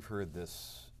we've heard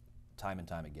this time and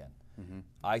time again.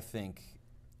 I think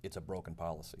it's a broken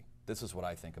policy. This is what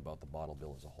I think about the bottle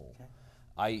bill as a whole. Okay.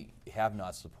 I have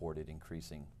not supported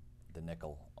increasing the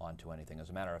nickel onto anything. As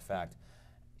a matter of fact,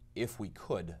 if we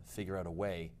could figure out a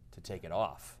way to take it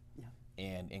off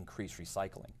and increase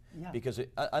recycling. Yeah. Because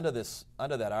under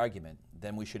that argument,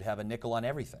 then we should have a nickel on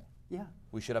everything. Yeah,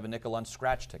 We should have a nickel on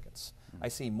scratch tickets. I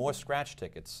see more scratch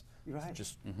tickets You're right.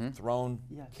 just thrown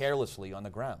Yes. carelessly on the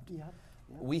ground. yeah,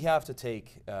 yeah. We have to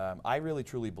take, I really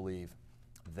truly believe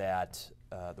that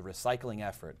the recycling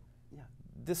effort, Yeah.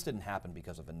 this didn't happen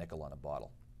because of a nickel on a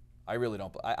bottle. I really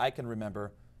don't. I can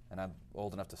remember, and I'm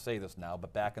old enough to say this now,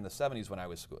 but back in the 70s when I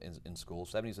was in school,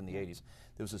 70s and the 80s,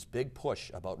 there was this big push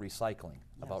about recycling,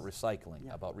 about recycling,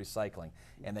 Yeah. about recycling,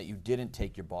 and that you didn't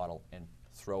take your bottle and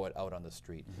throw it out on the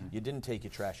street. You didn't take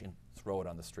your trash and throw it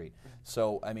on the street.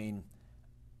 So, I mean,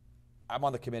 I'm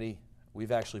on the committee.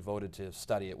 We've actually voted to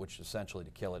study it, which is essentially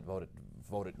to kill it, vote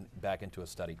it back into a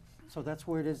study. So that's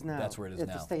where it is now. That's where it is At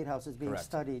now. the State House is being Correct.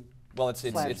 studied. Well, it's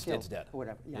Slash killed, dead. or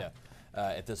whatever, yeah.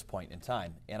 At this point in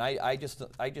time, and I just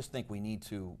think we need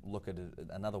to look at it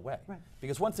another way. Right.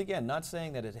 Because once again, not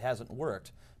saying that it hasn't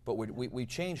worked, but we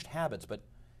changed habits. But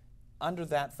under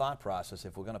that thought process,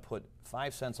 if we're going to put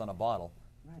 5 cents on a bottle,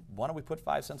 Right. why don't we put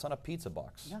 5 cents on a pizza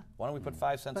box? Yeah. Why don't we put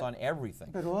 5 cents But- on everything?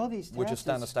 But all these We're just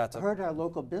starting to taxes start to- hurt our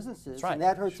local businesses, That's right. and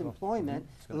that hurts Sure. employment.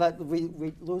 It's gonna-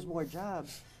 We lose more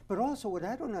jobs. But also, what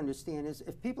I don't understand is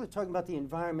if people are talking about the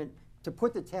environment to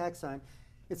put the tax on,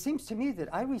 it seems to me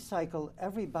that I recycle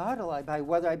every bottle I buy,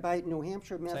 whether I buy it in New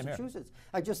Hampshire or Same here. Massachusetts.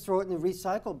 I just throw it in the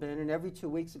recycle bin, and every 2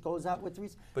 weeks it goes out with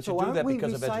But so you do aren't that we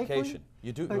because of recycling? education.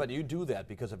 But- But you do that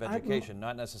because of Aren't- education,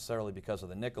 not necessarily because of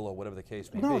the nickel or whatever the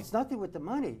case may No, be. it's nothing with the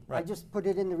money. I Right. just put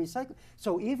it in the recycle.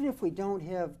 So even if we don't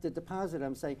have the deposit,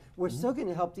 I'm saying, we're Mm-hmm. still going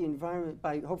to help the environment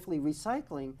by hopefully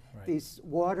recycling Right. these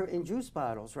water and juice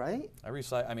bottles, right? I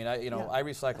recycle. I mean, I Yeah. I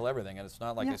recycle everything, and it's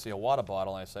not like Yeah. I see a water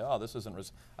bottle and I say, "Oh, this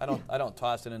isn't." I don't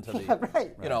toss it into the. Yeah,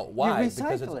 right. You know You why?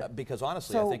 Because recycle it. because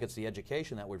honestly, I So- think it's the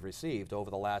education that we've received over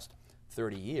the last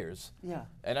 30 years. Yeah.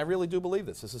 And I really do believe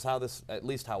this. This is how this, at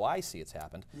least how I see it's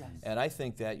happened. Yes. And I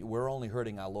think that we're only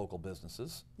hurting our local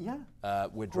businesses. Yeah. We're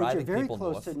Which are driving very people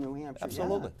close north. to New Hampshire, yeah.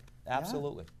 Absolutely. Yeah.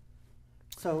 Absolutely.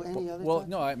 So any other Well, thoughts?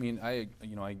 no, I mean, I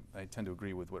tend to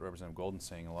agree with what Representative Golden's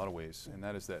saying in a lot of ways, and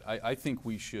that is that I think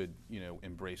we should,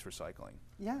 embrace recycling.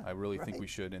 Yeah, I really think we right.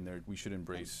 should, and we should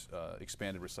embrace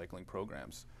expanded recycling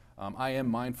programs. I am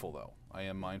mindful, though. I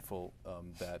am mindful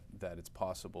that it's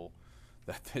possible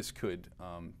that this could,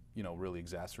 really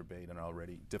exacerbate an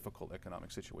already difficult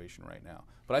economic situation right now.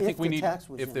 But I If think we the need tax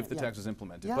was if in the it, yeah. tax is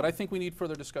implemented. Yeah. But I think we need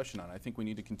further discussion on it. I think we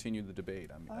need to continue the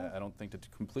debate. I mean, Oh. I don't think that to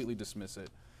completely dismiss it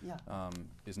Yeah.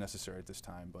 is necessary at this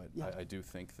time, but Yeah. I do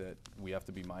think that we have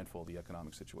to be mindful of the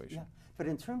economic situation. Yeah, but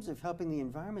in terms of helping the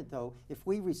environment, though, if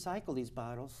we recycle these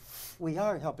bottles, we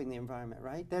are helping the environment,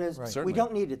 right? That is, Right. we Certainly.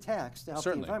 don't need a tax to help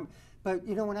Certainly. the environment. But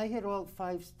when I had all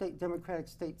 5 Democratic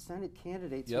state Senate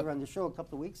candidates Yep. here on the show a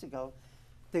couple of weeks ago,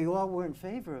 they all were in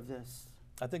favor of this.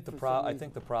 I think For some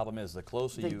reason. the problem is the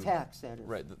closer The you tax, that is.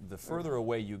 right the further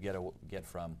away you get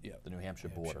from Yeah. the New Hampshire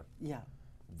border. Yeah,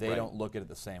 They Right. don't look at it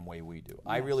the same way we do.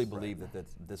 I really Yes. believe that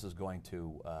this is going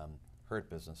to hurt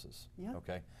businesses. Yeah.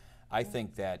 Okay, I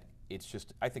think that it's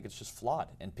just flawed.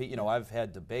 And I've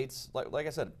had debates like I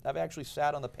said. I've actually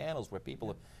sat on the panels where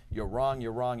people, you're wrong,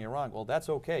 you're wrong, you're wrong. Well, that's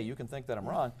okay. You can think that I'm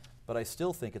wrong, but I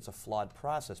still think it's a flawed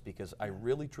process because I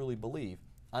really truly believe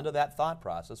under that thought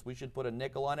process, we should put a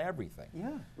nickel on everything.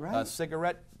 Yeah, right.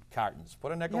 Cigarette cartons,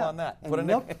 put a nickel Yeah, on that. and Put a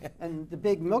milk, nickel. and the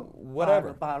big milk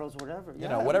Whatever. bottles, whatever. You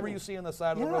know, whatever you see on the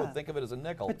side of the Yeah. road, think of it as a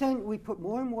nickel. But then we put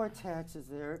more and more taxes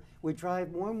there. We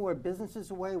drive more and more businesses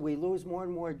away. We lose more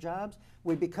and more jobs.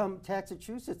 We become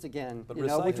Taxachusetts again. But You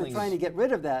know, which we're recycling trying to is- get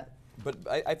rid of that. But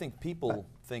I think people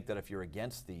think that if you're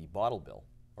against the bottle bill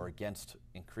or against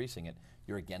increasing it,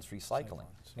 you're against recycling.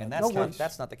 And No,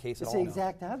 that's not the case at It's all. the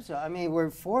exact opposite. I mean, we're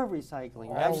for recycling.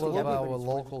 All Actually, of our everybody's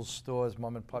for it. local stores,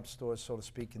 mom and pop stores, so to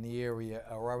speak, in the area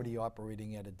are already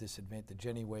operating at a disadvantage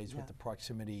anyways with Yeah. the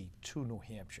proximity to New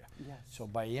Hampshire. Yes. So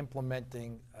by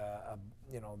implementing,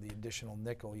 the additional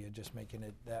nickel, you're just making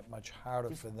it that much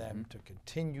harder for them to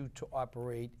continue to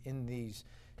operate in these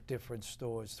different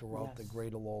stores throughout the Yes.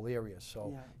 greater Lowell area.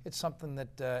 So Yeah. it's something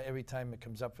that every time it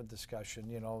comes up for discussion,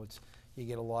 you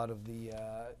get a lot of the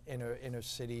inner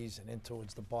cities and in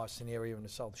towards the Boston area and the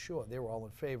South Shore. They're all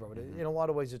in favor of it. In a lot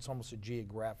of ways, it's almost a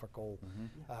geographical.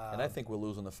 And I think we're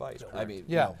losing the fight. I mean,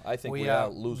 Yeah, I think we we are are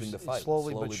losing the fight.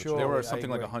 slowly but surely. There were I something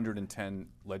like agree. 110 You think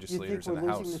legislators we're in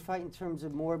the losing the House. fight in terms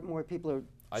of more people are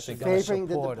I think Gotta favoring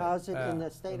the support it. deposit in the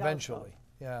state house? Eventually,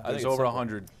 yeah. I think There's it's over simple.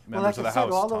 100 Well, members like of I the said,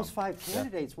 House. all Tom. those 5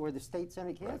 candidates were the state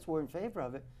Senate candidates were in favor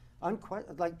of it.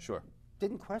 Sure.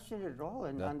 Didn't question it at all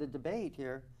Yeah. on the debate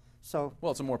here. So Well,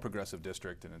 it's a more progressive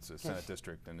district, and it's a Senate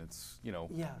district, and it's, yeah,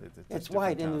 it's it's different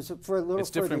wide and towns. it's for a little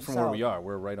It's different further from where we south. are.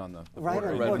 We're right on the Right border.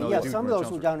 on the right border. on Yeah, the some of border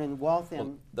those of were Chelmsford. down in Waltham.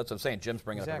 Well, that's what I'm saying. Jim's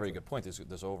bringing up a very Exactly. good point.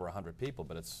 There's over 100 people,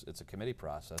 but it's a committee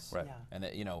process. Right. Yeah.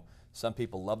 And some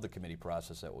people love the committee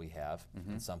process that we have,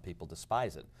 and some people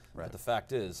despise it. Right. But the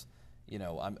fact is,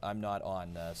 I'm not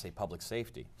on, say, public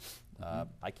safety.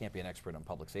 I can't be an expert on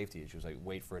public safety issues. I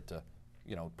wait for it to,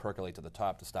 percolate to the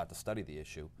top to start to study the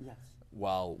issue. Yes.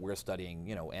 While we're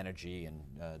studying, energy, and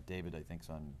David, I think, is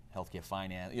on healthcare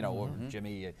finance, or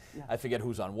Jimmy, I forget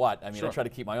who's on what. I mean, I Sure. try to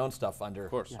keep my own stuff under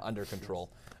course. under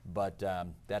control, but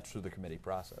that's through the committee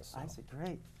process. I so. see,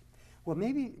 great. Well,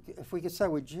 maybe if we could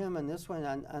start with Jim on this one,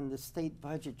 on the state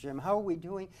budget, Jim. How are we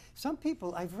doing? Some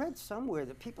people, I've read somewhere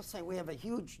that people say we have a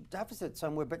huge deficit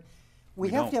somewhere, but we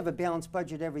have don't. to have a balanced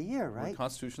budget every year, right?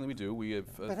 Constitutionally, we do. We have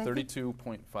a But I think-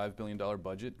 $32.5 billion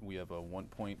budget. We have a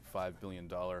 $1.5 billion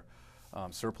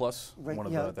surplus, Right, one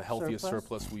of yeah, the healthiest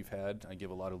surplus. surplus we've had. I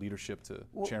give a lot of leadership to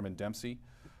Well, Chairman Dempsey.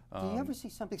 Do you ever see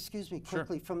something, excuse me, sure.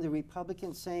 quickly, from the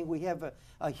Republicans saying we have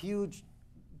a huge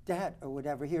debt or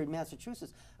whatever here in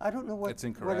Massachusetts? I don't know what It's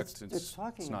incorrect. it's It's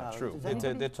talking not about. true. Does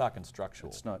They're anybody- talking structural.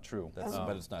 It's not true. But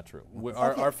it's not true. Okay.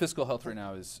 Our fiscal health right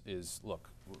now is look,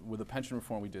 with the pension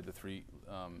reform we did, the 3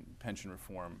 pension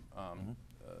reform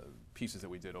pieces that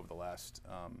we did over the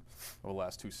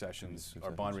last 2 sessions,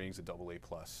 our bond rating's a AA+.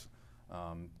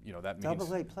 That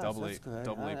means AA+, that's good.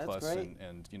 AA+, That's great.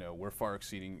 and we're far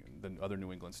exceeding the other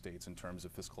New England states in terms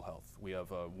of fiscal health. We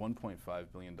have a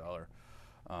 $1.5 billion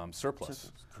surplus,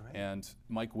 Surplus, great. and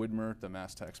Mike Widmer, the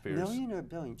Mass Taxpayers. Million or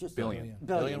billion? Just Billion.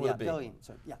 Billion with yeah, a B. billion.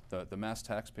 So, yeah. The Mass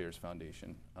Taxpayers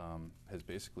Foundation has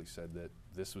basically said that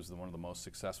this was one of the most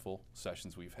successful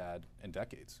sessions we've had in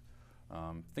decades.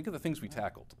 Think of the things we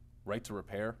tackled. Right to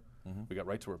repair. We got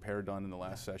right to repair done in the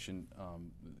last session.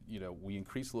 We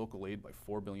increased local aid by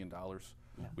 $4 billion.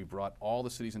 We brought all the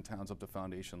cities and towns up to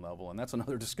foundation level, and that's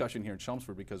another discussion here in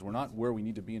Chelmsford because we're not where we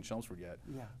need to be in Chelmsford yet.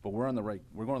 Yeah. But we're going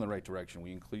in the right direction.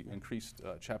 We increased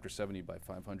Chapter 70 by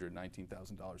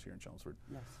 $519,000 here in Chelmsford.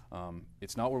 Yes.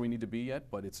 It's not where we need to be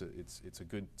yet, but it's a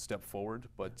good step forward.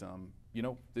 But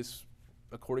this,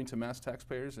 according to Mass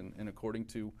taxpayers and according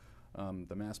to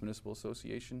the Mass Municipal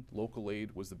Association, local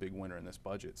aid was the big winner in this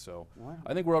budget. So Wow.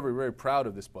 I think we're all very proud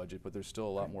of this budget, but there's still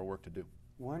a lot more work to do.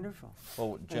 Wonderful.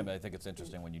 Well, Jim, I think it's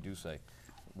interesting when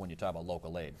you talk about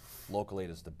local aid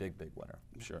is the big winner.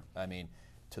 Sure. I mean,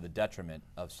 to the detriment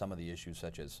of some of the issues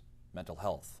such as mental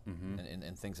health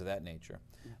and things of that nature.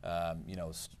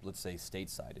 Let's say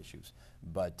stateside issues.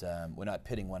 But we're not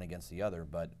pitting one against the other,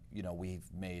 but we've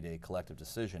made a collective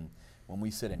decision. When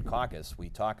we sit in caucus, we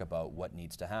talk about what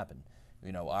needs to happen.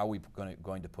 Are we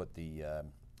going to put the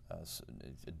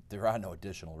there are no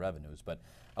additional revenues, but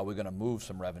are we going to move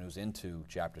some revenues into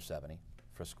Chapter 70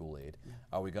 for school aid? Yeah.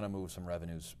 Are we going to move some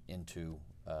revenues into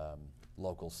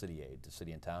local city aid, to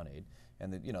city and town aid?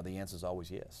 And the answer is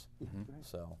always yes. Great.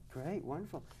 So Great,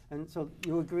 wonderful. And so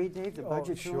you agree, Dave, the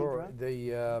budget's doing sure. great?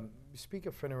 The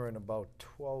Speaker Finneran about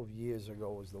 12 years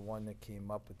ago was the one that came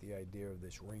up with the idea of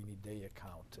this rainy day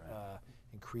account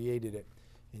and created it.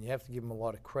 And you have to give him a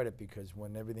lot of credit because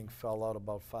when everything fell out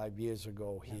about 5 years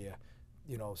ago here,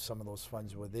 some of those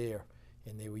funds were there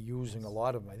and they were using a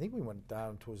lot of them. I think we went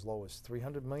down to as low as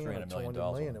 $300 million or $300 million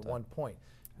 $200 million at one point.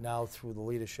 Now through the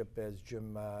leadership, as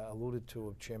Jim alluded to,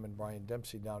 of Chairman Brian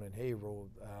Dempsey down in Haverhill,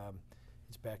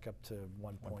 it's back up to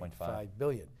 1.5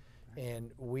 billion.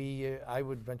 And I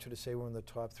would venture to say we're in the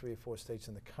top 3 or 4 states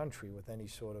in the country with any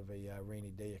sort of a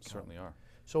rainy day account. Certainly are.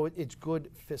 So it's good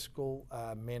fiscal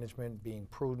management, being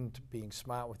prudent, being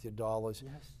smart with your dollars.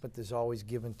 Yes. But there's always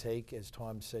give and take. As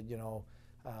Tom said, you know,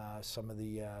 some of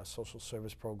the social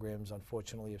service programs,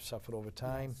 unfortunately, have suffered over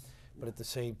time. Yes. But at the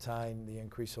same time, the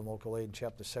increase in local aid and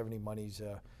Chapter 70 monies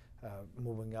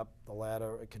moving up the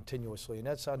ladder continuously. And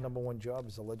that's our #1 job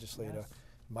as a legislator. Yes.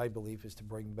 My belief is to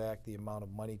bring back the amount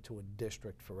of money to a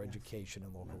district for education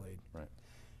and local aid. Right.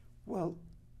 Well,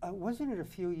 wasn't it a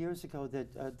few years ago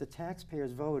that the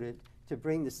taxpayers voted to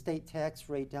bring the state tax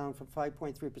rate down from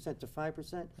 5.3% to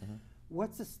 5%?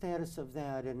 What's the status of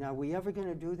that, and are we ever going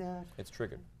to do that? It's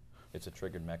triggered. It's a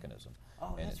triggered mechanism.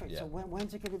 Oh, And that's right. yeah. So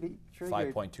when's it going to be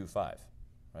triggered? 5.25,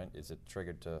 right? Is it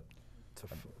triggered to?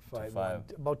 Five.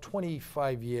 About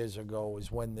 25 years ago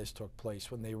is when this took place,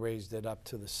 when they raised it up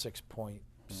to the 6.6%.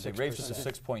 They raised it to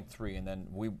 6.3, and then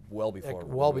well before.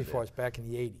 Well we were before, there. it's back in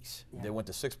the 80s. Yeah. They went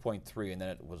to 6.3, and then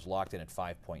it was locked in at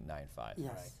 5.95.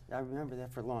 Yes, I remember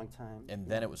that for a long time. And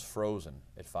then it was frozen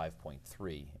at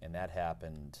 5.3, and that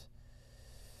happened.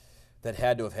 That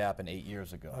had to have happened 8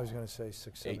 years ago. I was going to say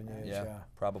 6, 7 years, yeah,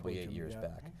 probably Before 8 Jim- years yeah.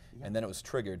 back. Okay, yeah. And then it was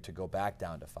triggered to go back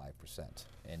down to 5%,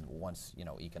 and once, you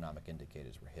know, economic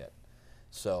indicators were hit.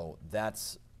 So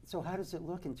that's So how does it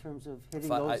look in terms of hitting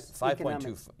fi- those 5.2.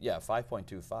 economic? Yeah,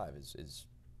 5.25 is,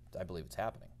 I believe it's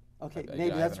happening. Okay, I maybe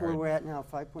that's haven't where heard- we're at now,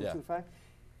 5.25?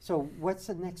 So what's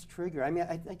the next trigger? I mean,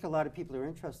 I think a lot of people are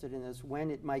interested in this,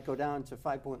 when it might go down to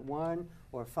 5.1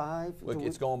 or 5? Look, Do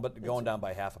it's we- going down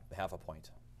by half a point.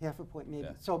 Half a point maybe.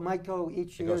 Yeah. So it might go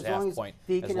each It year goes as long half as point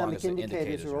the as long economic as the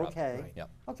indicators are up. okay. Right. Yeah.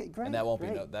 Okay, great, And that won't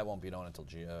great. that won't be known until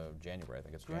January. I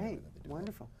think it's January Great, that they do that.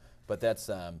 wonderful. But that's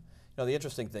you know, the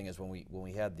interesting thing is when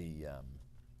we had the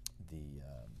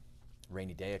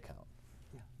rainy day account,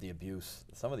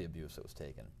 some of the abuse that was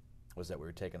taken was that we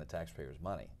were taking the taxpayers'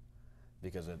 money,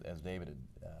 because as David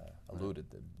had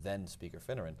alluded, the then Speaker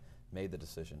Finneran made the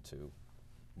decision to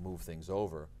move things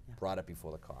over, brought it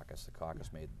before the caucus. The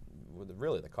caucus made,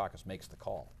 really the caucus makes the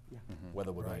call,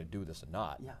 whether we're going to do this or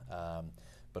not. Yeah.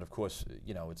 But of course,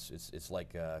 you know, it's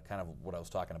like kind of what I was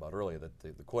talking about earlier, that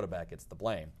the quarterback gets the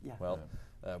blame. Yeah. Well,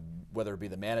 whether it be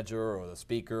the manager or the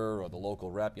speaker or the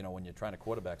local rep, you know, when you're trying to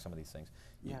quarterback some of these things,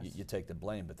 Yes. you take the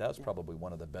blame. But that was probably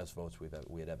one of the best votes we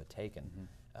had ever taken,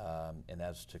 and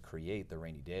that's to create the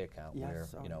rainy day account, Yes, where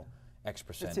oh, you know, X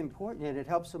percent. It's important, and it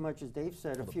helps so much, as Dave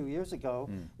said a few years ago,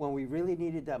 when we really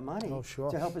needed that money Oh, sure.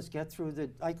 to help us get through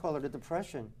I call it a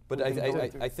depression. But we've been going I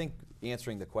through. think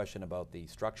answering the question about the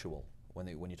structural, when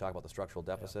you talk about the structural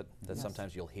deficit, that Yes.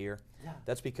 sometimes you'll hear, Yeah.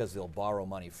 that's because they'll borrow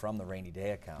money from the rainy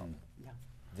day account, Yeah.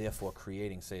 therefore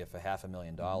creating, say, if a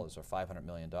 $500,000 or $500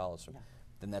 million, Yeah.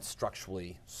 then that's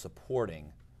structurally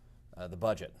supporting the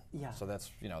budget. Yeah. So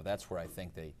that's where I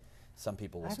think some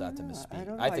people will I start to don't know. misspeak. I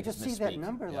don't know. I I think just it's see that misspeak.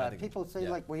 number a Yeah, I lot. think People say yeah.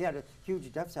 like we had a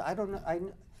huge deficit. I don't know. I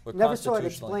We're never saw it constitutionally-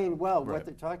 explained well Right. what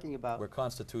they're talking about. We're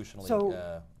constitutionally,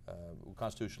 So-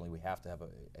 constitutionally, we have to have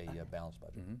a balanced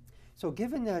budget. So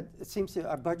given that it seems that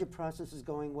our budget process is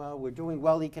going well, we're doing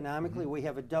well economically, we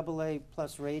have a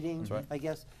AA+ rating, That's right. I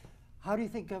guess. How do you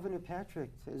think Governor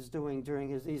Patrick is doing during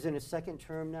he's in his second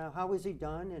term now? How has he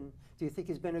done, and do you think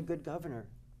he's been a good governor?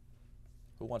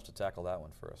 Who wants to tackle that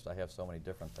one first? I have so many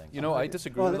different things. You know, I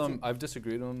disagree Well, with that's him. I've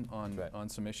disagreed with him Right. on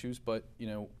some issues, but you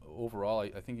know, overall, I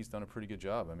think he's done a pretty good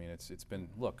job. I mean, it's been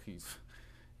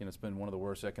it's been one of the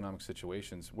worst economic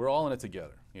situations. We're all in it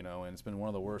together, you know, and it's been one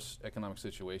of the worst economic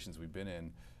situations we've been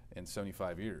in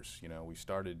 75 years. You know,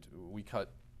 we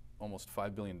cut almost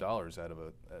 $5 billion out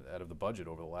of the budget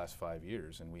over the last 5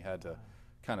 years, and we had to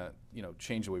kind of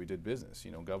change the way we did business.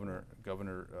 You know, Governor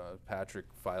Patrick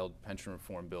filed pension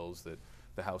reform bills that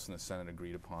the House and the Senate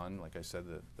agreed upon. Like I said,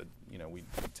 that we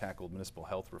tackled municipal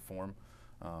health reform,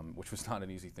 which was not an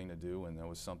easy thing to do, and that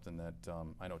was something that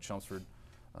I know Chelmsford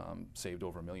saved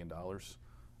over $1 million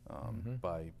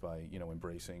by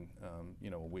embracing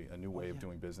a new way of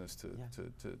doing business to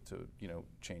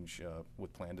change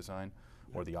with plan design,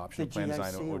 or the option The of plan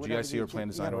design, GIC or whatever, GIC or plan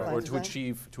design, plan or to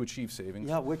design? achieve savings.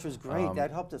 Yeah, which was great. That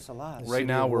helped us a lot. The Right city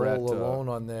now of we're at, Lowell alone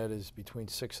on that is between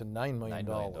 $6 and $9 million. $9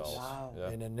 million. Wow. Yeah.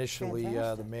 And initially, the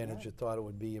Fantastic, manager yeah. thought it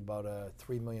would be about a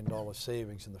 $3 million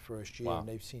savings in the first year, Wow. and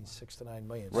they've seen $6 to $9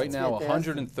 million. Right That's now,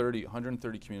 fantastic.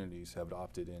 130 communities have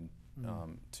opted in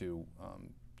to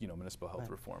municipal health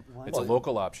Right. reform. Wonderful. It's a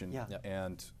local option, Yeah. Yeah.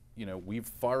 and you know, we've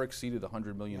far exceeded the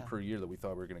 $100 million per year that we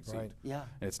thought we were going to exceed. Right. Yeah.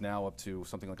 And it's now up to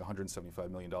something like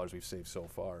 $175 million we've saved so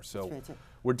far. So fantastic.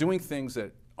 we're doing things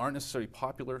that aren't necessarily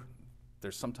popular.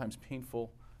 They're sometimes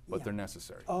painful, but Yeah. they're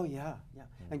necessary. Oh, yeah, yeah.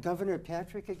 And Governor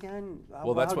Patrick again,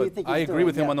 Well, that's how do you what think I he's agree doing?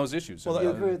 with him Yeah. on those issues. Well, I You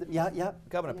mean, agree with, yeah, yeah.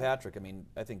 Governor yeah. Patrick, I mean,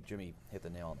 I think Jimmy hit the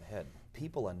nail on the head.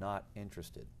 People are not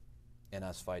interested in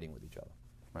us fighting with each other.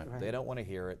 Right. Right. They don't want to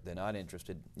hear it. They're not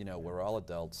interested. You know, we're all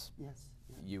adults. Yes.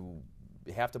 Yeah. You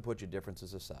have to put your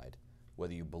differences aside,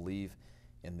 whether you believe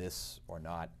in this or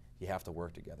not. You have to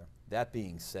work together. That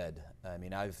being said, I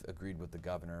mean, I've agreed with the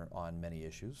governor on many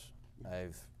issues.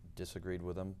 I've disagreed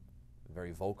with him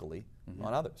very vocally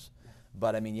on others.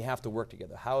 But I mean, you have to work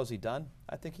together. How has he done?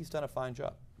 I think he's done a fine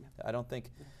job. I don't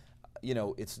think, you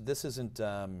know, this isn't,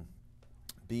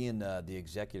 being the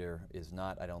executor is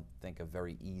not, I don't think, a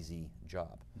very easy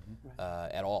job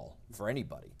at all for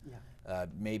anybody. Yeah.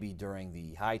 Maybe during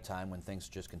the high time when things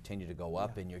just continue to go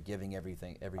up and you're giving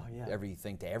everything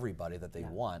to everybody that they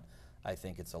want. I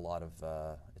think it's a lot of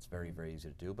it's very, very easy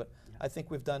to do. But I think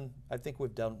we've done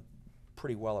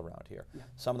pretty well around here.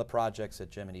 Some of the projects that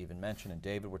Jim and even mentioned and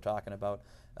David were talking about,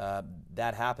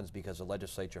 that happens because the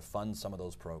legislature funds some of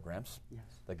those programs. Yes.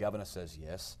 The governor says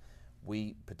yes.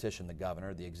 We petition the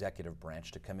governor, the executive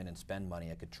branch, to come in and spend money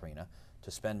at Katrina,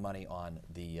 to spend money on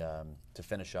the to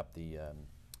finish up the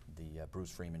Bruce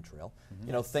Freeman Trail.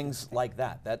 You know, things like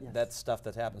that. That's stuff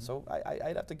that happens. So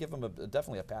I'd have to give him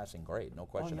definitely a passing grade, no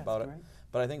question yes, about it. great.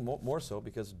 But I think more so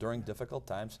because during difficult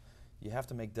times, you have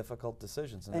to make difficult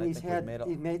decisions, and And I he's think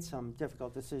we've made some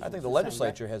difficult decisions. I think the you're saying,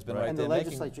 legislature right? has been Right. right And there the making.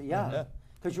 legislature, yeah.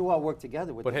 Because you all work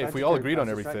together with But the hey, if we all budgetary agreed on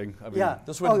process, right? everything, I mean, Yeah.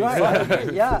 This wouldn't be right, fun. I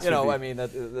agree, yeah. You know, I mean,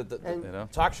 the And- you know.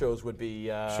 talk shows would be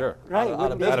Sure. Right, out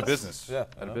wouldn't of be- business. Out of business. Yeah,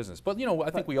 Out of business. But you know,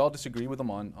 I think we all disagree with him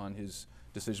on his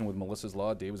decision with Melissa's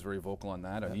Law. Dave was very vocal on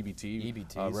that. On EBT,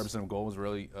 EBTs. Representative Gold was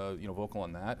really you know, vocal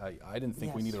on that. I didn't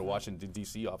think we Yes, needed a right. Washington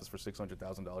D.C. office for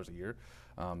 $600,000 a year.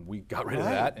 We got rid of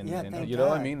Right. that, and, Yeah, and thank you know,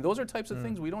 I God. mean, those are types of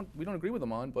things we don't agree with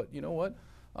him on. But you know what?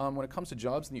 When it comes to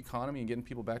jobs and the economy and getting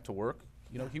people back to work,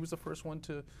 you know, he was the first one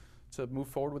to move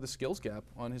forward with the skills gap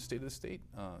on his State of the State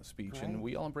speech, Great. and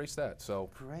we all embrace that. So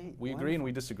Great, we agree and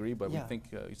we disagree, but Yeah. we think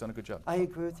he's done a good job. I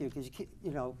agree with you because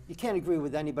you can't agree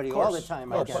with anybody Of all the course. time.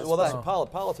 Well, I guess. well, that's but-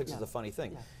 politics Yeah. is a funny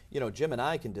thing. Yeah. You know, Jim and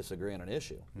I can disagree on an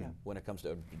issue Yeah. when it comes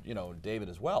to, you know, David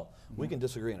as well. We can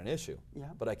disagree on an issue, Yeah.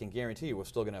 but I can guarantee you we're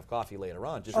still going to have coffee later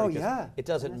on. Just Oh, because yeah. it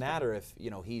doesn't That's matter if, you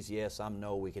know, he's yes, I'm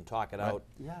no, we can talk it out.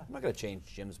 Yeah. I'm not going to change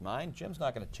Jim's mind. Jim's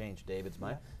not going to change David's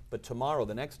mind. But tomorrow,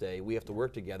 the next day, we have to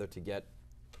work together to get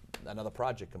another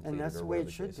project completed. And that's or the way whatever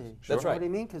it should case is. be. That's You know right. what I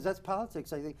mean? Because that's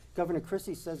politics. I think Governor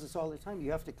Christie says this all the time.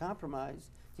 You have to compromise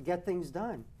to get things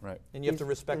done. Right. And you have to He's-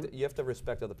 respect. and- You have to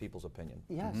respect other people's opinion.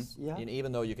 Yes. Yeah. And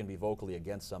even though you can be vocally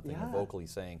against something or Yeah. vocally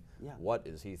saying, Yeah. what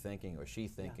is he thinking or she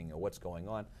thinking or what's going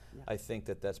on, Yeah. I think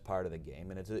that that's part of the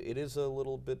game. And it is a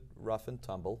little bit rough and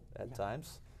tumble at Yeah.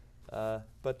 times.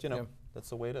 But, you know, Yeah. that's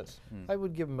the way it is. I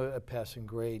would give him a passing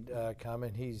grade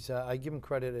comment. I give him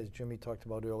credit, as Jimmy talked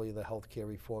about earlier, the healthcare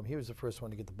reform. He was the first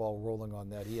one to get the ball rolling on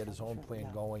that. He had his own plan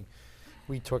Yeah. going.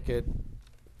 We took it,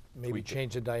 maybe Tweaked it.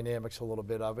 changed the dynamics a little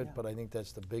bit of it, Yeah. but I think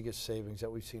that's the biggest savings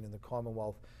that we've seen in the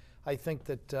Commonwealth. I think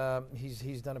that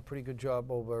he's done a pretty good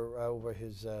job over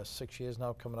his 6 years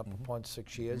now, coming up upon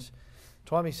 6 years.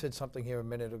 Tommy said something here a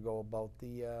minute ago about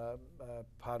the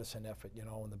partisan effort, you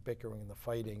know, and the bickering and the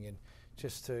fighting. And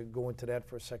just to go into that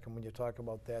for a second, when you talk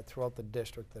about that, throughout the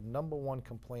district, the number one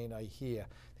complaint I hear, I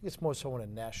think it's more so on a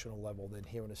national level than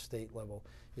here on a state level,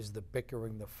 is the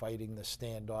bickering, the fighting, the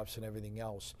standoffs, and everything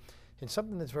else. And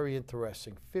something that's very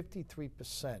interesting,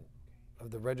 53%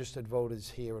 of the registered voters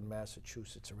here in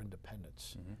Massachusetts are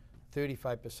independents.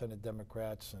 35% are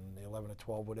Democrats, and the 11 or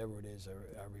 12, whatever it is,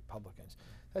 are Republicans.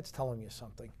 That's telling you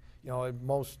something. You know, at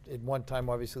one time,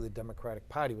 obviously, the Democratic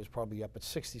Party was probably up at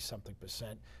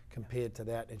 60-something% compared to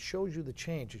that. It shows you the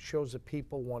change. It shows that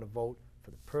people want to vote for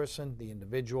the person, the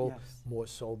individual, Yes. more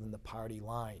so than the party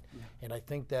line. And I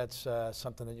think that's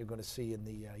something that you're going to see in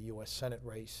the U.S. Senate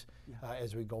race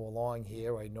as we go along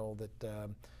here. I know that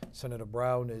Senator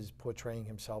Brown is portraying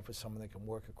himself as someone that can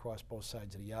work across both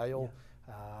sides of the aisle.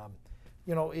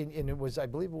 You know, and it was, I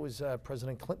believe it was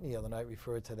President Clinton the other night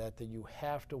referred to that you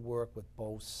have to work with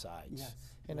both sides. Yes.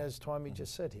 And as Tommy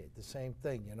just said here, the same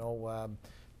thing. You know,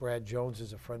 Brad Jones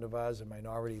is a friend of ours, a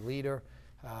minority leader.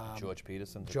 George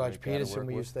Peterson. George Peterson,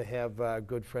 we used to have a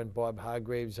good friend Bob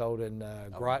Hargraves out in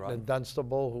Groton and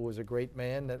Dunstable, who was a great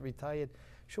man that retired.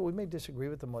 Sure, we may disagree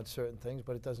with him on certain things,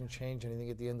 but it doesn't change anything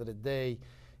at the end of the day.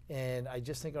 And I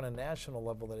just think on a national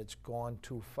level that it's gone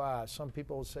too far. Some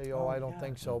people will say, oh, I don't yeah.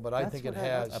 think so, but I That's think it what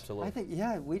has. Absolutely. I think,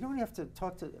 yeah, we don't have to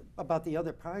talk about the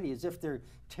other party as if they're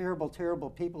terrible, terrible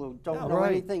people who don't know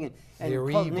Right. anything and They're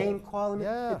name evil. call them.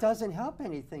 Yeah. It doesn't help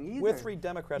anything either. We're three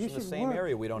Democrats You from the should same work.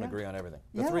 area. We don't Yeah. agree on everything.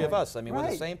 The Yeah. three of us. I mean, we're the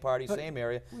Right. same party, But same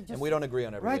area, we and just- we don't agree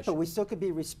on every Right, issue. but we still could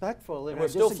be respectful in We're our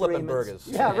still flipping disagreements.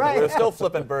 burgers. Yeah, right. We're still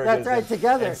flipping burgers. That's right,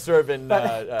 together. And serving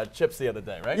chips the other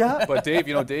day, right? Yeah. But Dave,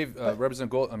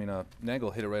 Representative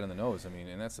Nangle hit it right on the nose. I mean,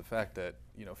 and that's the fact that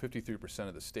 53%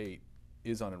 of the state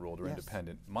is unenrolled or Yes.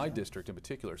 independent. My district in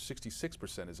particular,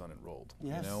 66% is unenrolled.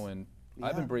 Yes. And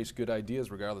I've Yeah. embraced good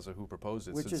ideas regardless of who proposed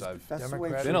it Which since is I've that's the way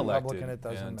it Democrat, should been be. elected. Republican, it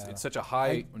doesn't and matter. it's such a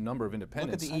high number of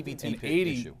independents. Look at the EBT and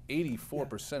issue.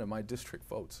 84% of my district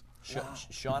votes.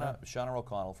 Shauna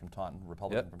O'Connell from Taunton,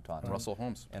 Republican Yep. from Taunton. And Russell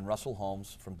Holmes. And Russell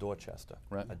Holmes from Dorchester,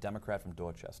 Right. a Democrat from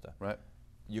Dorchester. Right.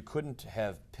 You couldn't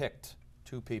have picked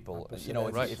two people. Opposite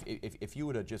If, ends. if you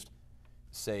were to just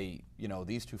say,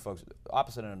 these two folks,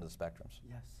 opposite end of the spectrums,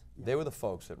 Yes. Yeah. they were the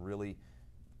folks that really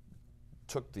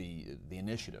took the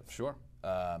initiative. Sure.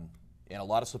 And a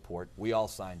lot of support. We all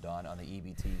signed on the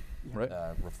EBT Right.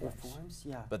 reforms. Reforms,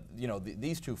 yeah. But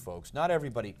these two folks, not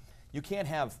everybody. You can't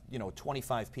have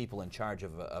 25 people in charge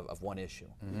of one issue.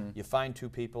 Mm-hmm. You find two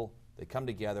people, they come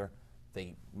together,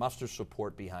 they muster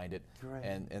support behind it, Correct.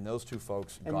 and those two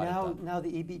folks And got now, it done. now the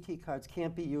EBT cards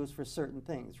can't be used for certain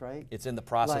things, right? It's in the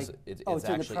process. Like- it's oh, it's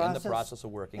in the actually in the process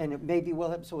of working. And it maybe will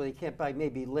have, so they can't buy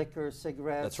maybe liquor,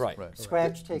 cigarettes. That's right. Right.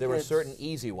 Scratch tickets. There were certain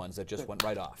easy ones that just Good. went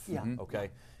right off. Yeah. Mhm. Okay.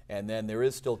 And then there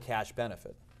is still cash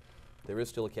benefit. There is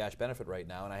still a cash benefit right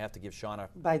now, and I have to give Shauna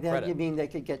By that credit. you mean they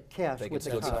could get cash They with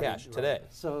could the still card. get cash today.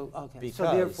 So, okay, Because,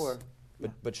 so therefore,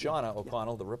 but Shauna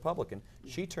O'Connell, the Republican,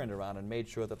 she turned around and made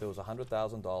sure that there was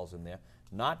 $100,000 in there,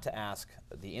 not to ask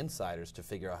the insiders to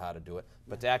figure out how to do it,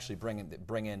 but to actually bring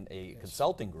in a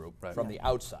consulting group Right. from the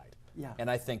outside. Yeah.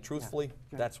 And I think, truthfully,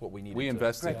 Yeah. that's what we need. We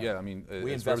invested, Great. yeah. I mean, We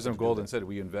as invested to Representative do Golden that. said,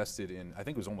 we invested in. I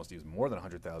think it was almost even more than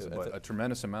 100,000, Yeah, but it's a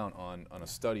tremendous amount on a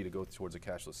study to go towards a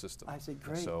cashless system. I see,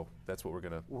 great. So that's what we're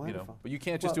gonna, Wonderful. But you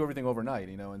can't just Well- do everything overnight,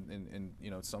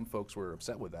 and some folks were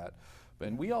upset with that.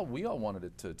 And we all wanted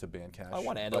it to ban cash. I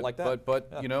wanna end it but- like that. But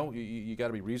Yeah. you got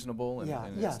to be reasonable, and, Yeah.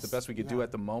 and Yes. it's the best we could do Yeah.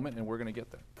 at the moment, and we're gonna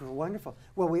get there. wonderful.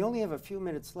 Well, we only have a few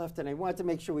minutes left, and I wanted to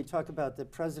make sure we talk about the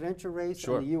presidential race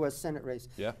Sure. and the U.S. Senate race.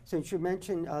 Yeah. Since you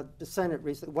mentioned the Senate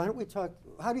race, why don't we talk,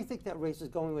 how do you think that race is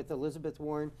going with Elizabeth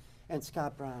Warren and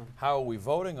Scott Brown? How are we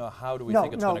voting, or how do we No,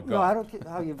 think it's no, going to go? no, I don't care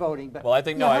how you're voting, but. Well, I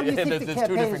think- Yeah, no, how do you think there's the two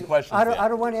different campaigns- questions I don't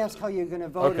there. want to ask how you're going to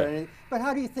vote or Okay. anything, but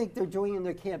how do you think they're doing in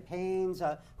their campaigns?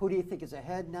 Who do you think is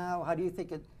ahead now? Who do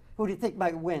you think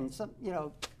might win? Some,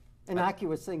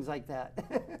 innocuous things like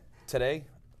that. Today,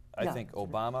 I Yeah. think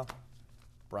Obama,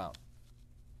 Brown.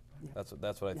 Yeah. That's what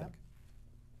I Yeah. think.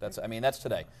 That's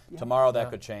today. Yeah. Tomorrow that Yeah.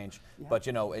 could change. Yeah. But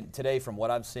and today, from what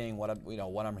I'm seeing, what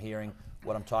I'm hearing,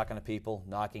 what I'm talking to people,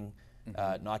 knocking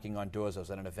on doors. I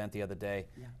was at an event the other day,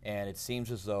 Yeah. and it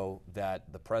seems as though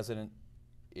that the president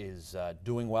is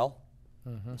doing well.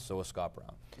 So is Scott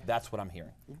Brown. That's what I'm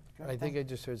hearing. I think I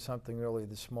just heard something earlier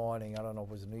this morning. I don't know if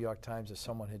it was the New York Times or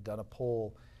someone had done a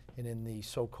poll, and in the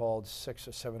so-called 6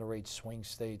 or 7 or 8 swing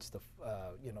states,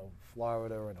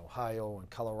 Florida and Ohio and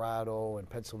Colorado and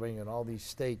Pennsylvania and all these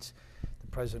states, the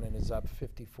president is up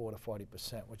 54 to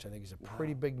 40%, which I think is a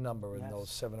pretty big number in Yes. those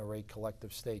 7 or 8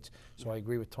 collective states. So I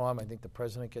agree with Tom. I think the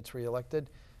president gets reelected,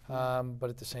 but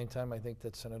at the same time, I think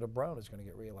that Senator Brown is going to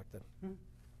get reelected.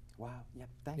 Wow, yep,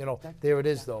 thank You you. know, thank you. there it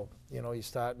is, though. You're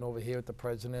starting over here with the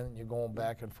president, and you're going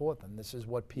back and forth, and this is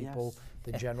what people, Yes.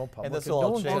 the general public, And this are will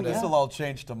all doing change. today. This will all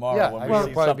change tomorrow Yeah, when I we would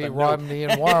see probably something be new. Romney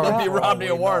and Warren. It'll be for all Romney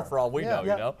we and Warren know. for all we know.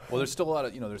 Yeah. You know. Well, there's still a lot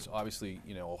of, there's obviously,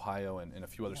 Ohio and a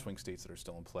few other swing states that are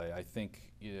still in play. I think,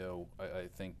 I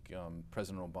think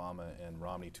President Obama and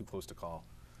Romney too close to call.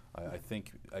 I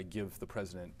think I give the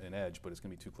president an edge, but it's going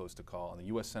to be too close to call. On the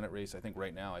U.S. Senate race, I think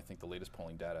right now, I think the latest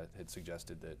polling data had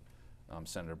suggested that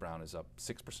Senator Brown is up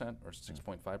 6% or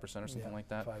 6.5% or something like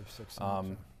that. 5, 6,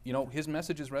 His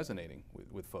message is resonating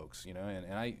with folks, and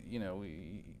I,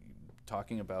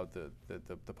 talking about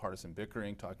the partisan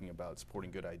bickering, talking about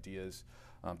supporting good ideas,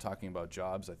 talking about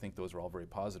jobs, I think those are all very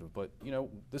positive. But,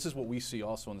 this is what we see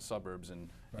also in the suburbs and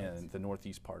the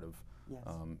northeast part of Yes.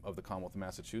 of the Commonwealth of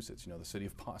Massachusetts. The city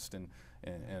of Boston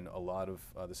and a lot of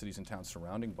the cities and towns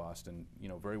surrounding Boston,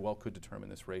 very well could determine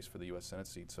this race for the U.S. Senate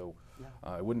seat. So Yeah.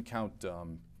 I wouldn't count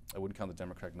the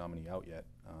Democratic nominee out yet.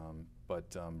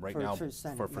 But right For- now, for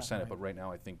Senate, for yeah. Senate, Right. but right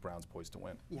now I think Brown's poised to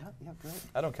win. Yeah, great.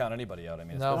 I don't count anybody out. I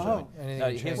mean, No. especially. No. Anything Now,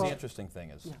 can here's change. the Well- interesting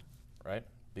thing is, Yeah. right?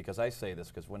 Because I say this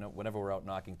because whenever we're out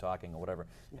knocking, talking, or whatever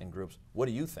in groups, what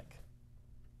do you think?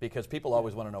 because people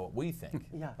always want to know what we think.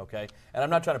 Yeah. Okay. And I'm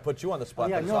not trying to put you on the spot,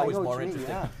 yeah, but it's no, I always know what more you mean,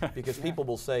 interesting yeah. because people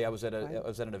will say I was at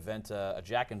an event, a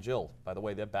Jack and Jill. By the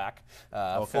way, they're back.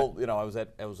 Okay. Full. You know, I was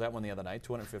at one the other night,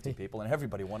 250 people, and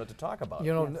everybody wanted to talk about it.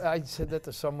 You know, I said that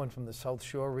to someone from the South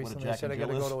Shore recently. I Jack said, I and got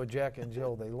to Jill go is? to a Jack and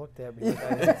Jill. They looked at me like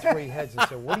I had 3 heads and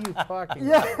said, what are you talking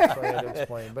about? So I had to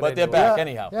explain. But they're anyway. back Yeah.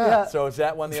 anyhow. Yeah. So I was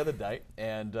at one the other night,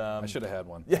 and I should have had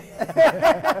one.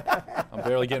 Yeah. I'm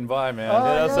barely getting by, man. You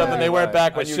know yeah. something, they weren't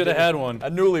back I when you should have did it. had one.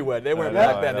 A newlywed. They weren't I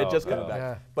back know, then. I They're know, just I coming know. back.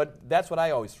 Yeah. But that's what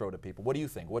I always throw to people. What do you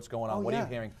think? What's going on? Oh, What are yeah. you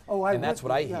hearing? Oh, and that's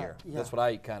what I yeah, hear. yeah. That's what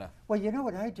I kind of. Well, you know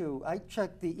what I do? I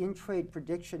check the in-trade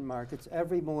prediction markets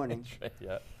every morning.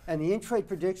 Yeah. And the in-trade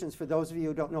predictions, for those of you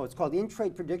who don't know, it's called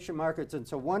in-trade prediction markets. And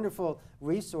it's a wonderful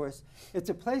resource. It's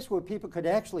a place where people could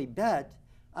actually bet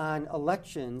on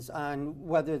elections, on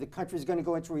whether the country is going to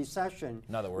go into recession,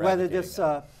 Now that we're whether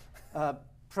advocating this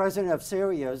president of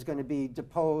Syria is going to be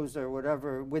deposed or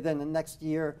whatever within the next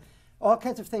year, all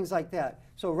kinds of things like that.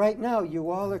 So right now,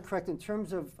 you all are correct in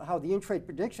terms of how the in-trade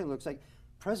prediction looks like.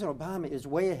 President Obama is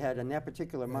way ahead in that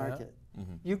particular market.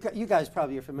 You guys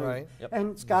probably are familiar. Right. Yep.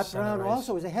 And Scott Senate Brown race.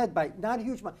 also is ahead by not a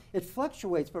huge amount. It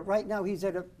fluctuates, but right now he's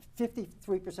at a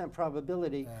 53%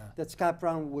 probability that Scott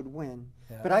Brown would win.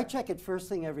 Yeah. But I check it first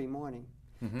thing every morning.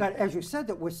 But as you said,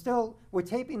 that we're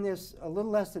taping this a little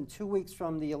less than 2 weeks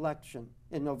from the election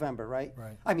in November, right?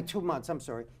 Right. I mean, 2 months, I'm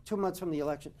sorry. 2 months from the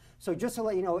election. So just to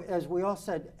let you know, as we all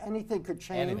said, anything could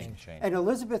change. Anything can change. And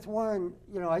Elizabeth Warren,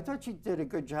 you know, I thought she did a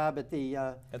good job at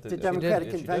the She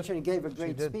Democratic did. She did. Convention and gave a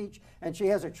great did. speech. And she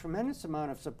has a tremendous amount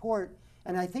of support.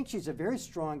 And I think she's a very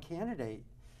strong candidate.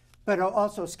 But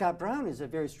also Scott Brown is a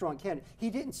very strong candidate. He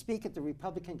didn't speak at the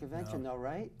Republican convention, though,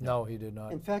 right? No, he did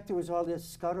not. In fact, there was all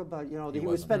this scuttlebutt, you know, that he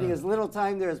was wasn't. spending as little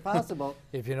time there as possible.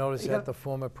 If you notice Yeah. that the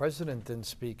former president didn't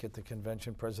speak at the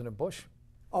convention, President Bush.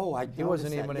 Oh, I He wasn't noticed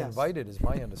that, even yes. invited, is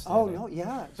my Oh, understanding. no,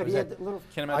 yeah. So But is he had that- a little.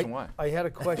 Can't imagine why. I had a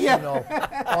question though.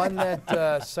 On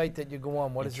that site that you go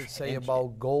on, what does it say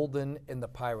about Golden and the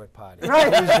Pirate Party?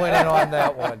 Right. Who's winning on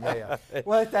that one? Yeah.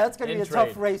 Well, that's going to be a In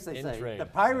tough trade. race, they In say. trade. The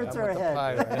Pirates I'm are with the ahead.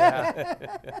 Pirate,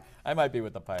 yeah. I might be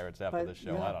with the Pirates after But, the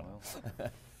show. yeah. I don't know.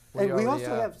 And we already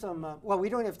also are. have some, well, we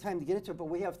don't have time to get into it, but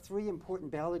we have 3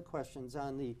 important ballot questions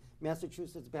on the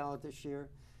Massachusetts ballot this year.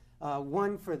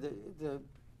 One for the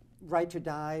right to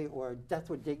die or death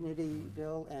with dignity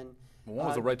bill, and Well, one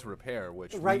was the right to repair,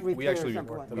 which right we repair is actually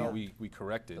number one, yeah. we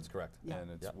corrected. That's correct. Yeah.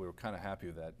 And Yep. we were kind of happy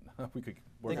that we could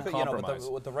work Think a of, you know, compromise.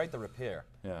 with the right to repair,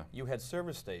 Yeah. you had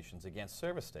service stations against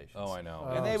service stations. Oh, I know.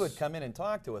 And they would s- come in and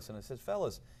talk to us, and I said,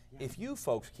 fellas, if you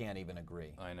folks can't even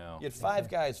agree, I know. you had 5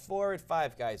 guys for it,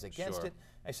 5 guys against Sure. it.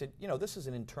 I said, you know, this is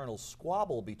an internal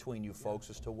squabble between you folks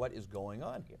as to what is going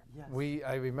on here. yes.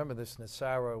 I remember this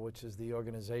NASARA, which is the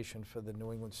organization for the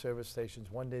New England service stations.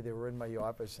 One day they were in my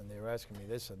office and they were asking me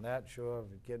this and that, sure,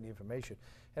 getting the information.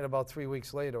 And about 3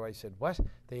 weeks later, I said, what?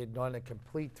 They had done a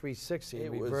complete 360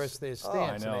 and It was- reversed their oh,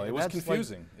 stance. I know. And It was that's like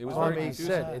confusing. It was Tommy very confusing.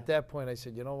 said, at that point, I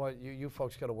said, you know what? You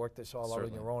folks got to work this all out on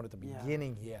Certainly. your own at the Yeah.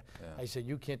 beginning here. Yeah. I said,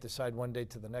 you can't decide one day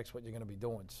to the next what you're going to be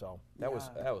doing. So, That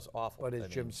Yeah. was awful. but as I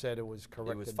Jim mean, said, it was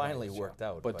corrected. it was by finally us, so. worked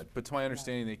out. But to my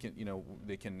understanding,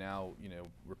 they can now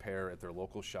repair at their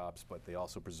local shops, but they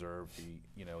also preserve the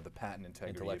patent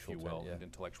integrity, if you Intellectual will, yeah. and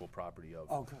intellectual property of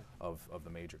Oh, good. of the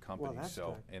major companies. that's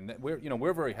So good. and that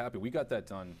we're very happy. We got that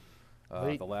done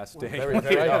Late. the last day. Very,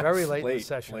 very late. Very late in the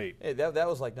session. Late. Hey, that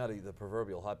was like not the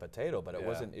proverbial hot potato, but it Yeah.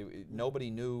 wasn't.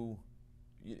 Nobody knew.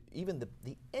 Even the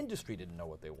industry didn't know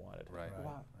what they wanted. Right.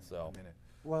 Wow. So. I mean,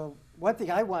 Well, one thing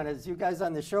I want is you guys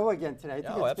on the show again today. I think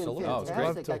Oh, it's absolutely. been Oh, it's great.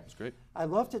 fantastic. It's great. I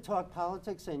love to talk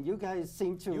politics, and you guys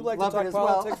seem to You like to love talk it as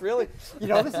politics, well. really? You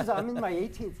know, I'm in my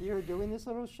 18th year doing this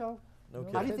little show. No How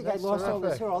do kidding. you think I That's lost all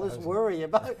this terrific. hair, all this worry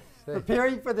about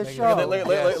preparing for the Look at show? that,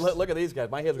 Look, look at these guys.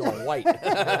 My hair's going white.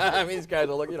 I mean, these guys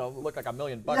will look like $1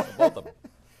 million for both of them.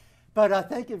 But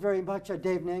thank you very much,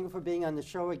 Dave Nangle, for being on the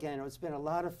show again. It's been a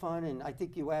lot of fun, and I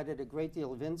think you added a great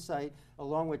deal of insight,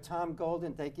 along with Tom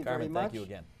Golden. Thank you very Carmen, much. thank you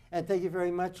again. And thank you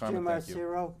very much, Carmen, Jim thank you.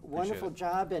 Arciero. Wonderful it.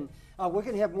 job. And we're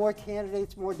going to have more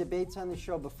candidates, more debates on the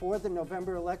show before the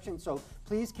November election, so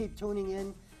please keep tuning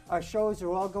in. Our shows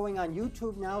are all going on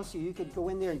YouTube now, so you could go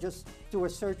in there and just do a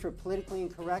search for Politically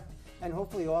Incorrect, and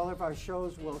hopefully all of our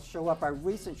shows will show up, our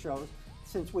recent shows,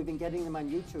 since we've been getting them on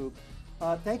YouTube.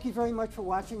 Thank you very much for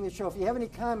watching the show. If you have any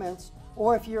comments,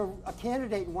 or if you're a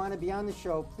candidate and want to be on the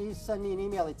show, please send me an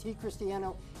email at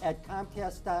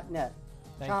tcristiano@comcast.net.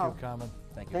 Thank Ciao. you, Carmen.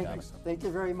 Thank you, Thank Tom. you. Thank you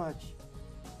very much.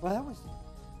 Well, that was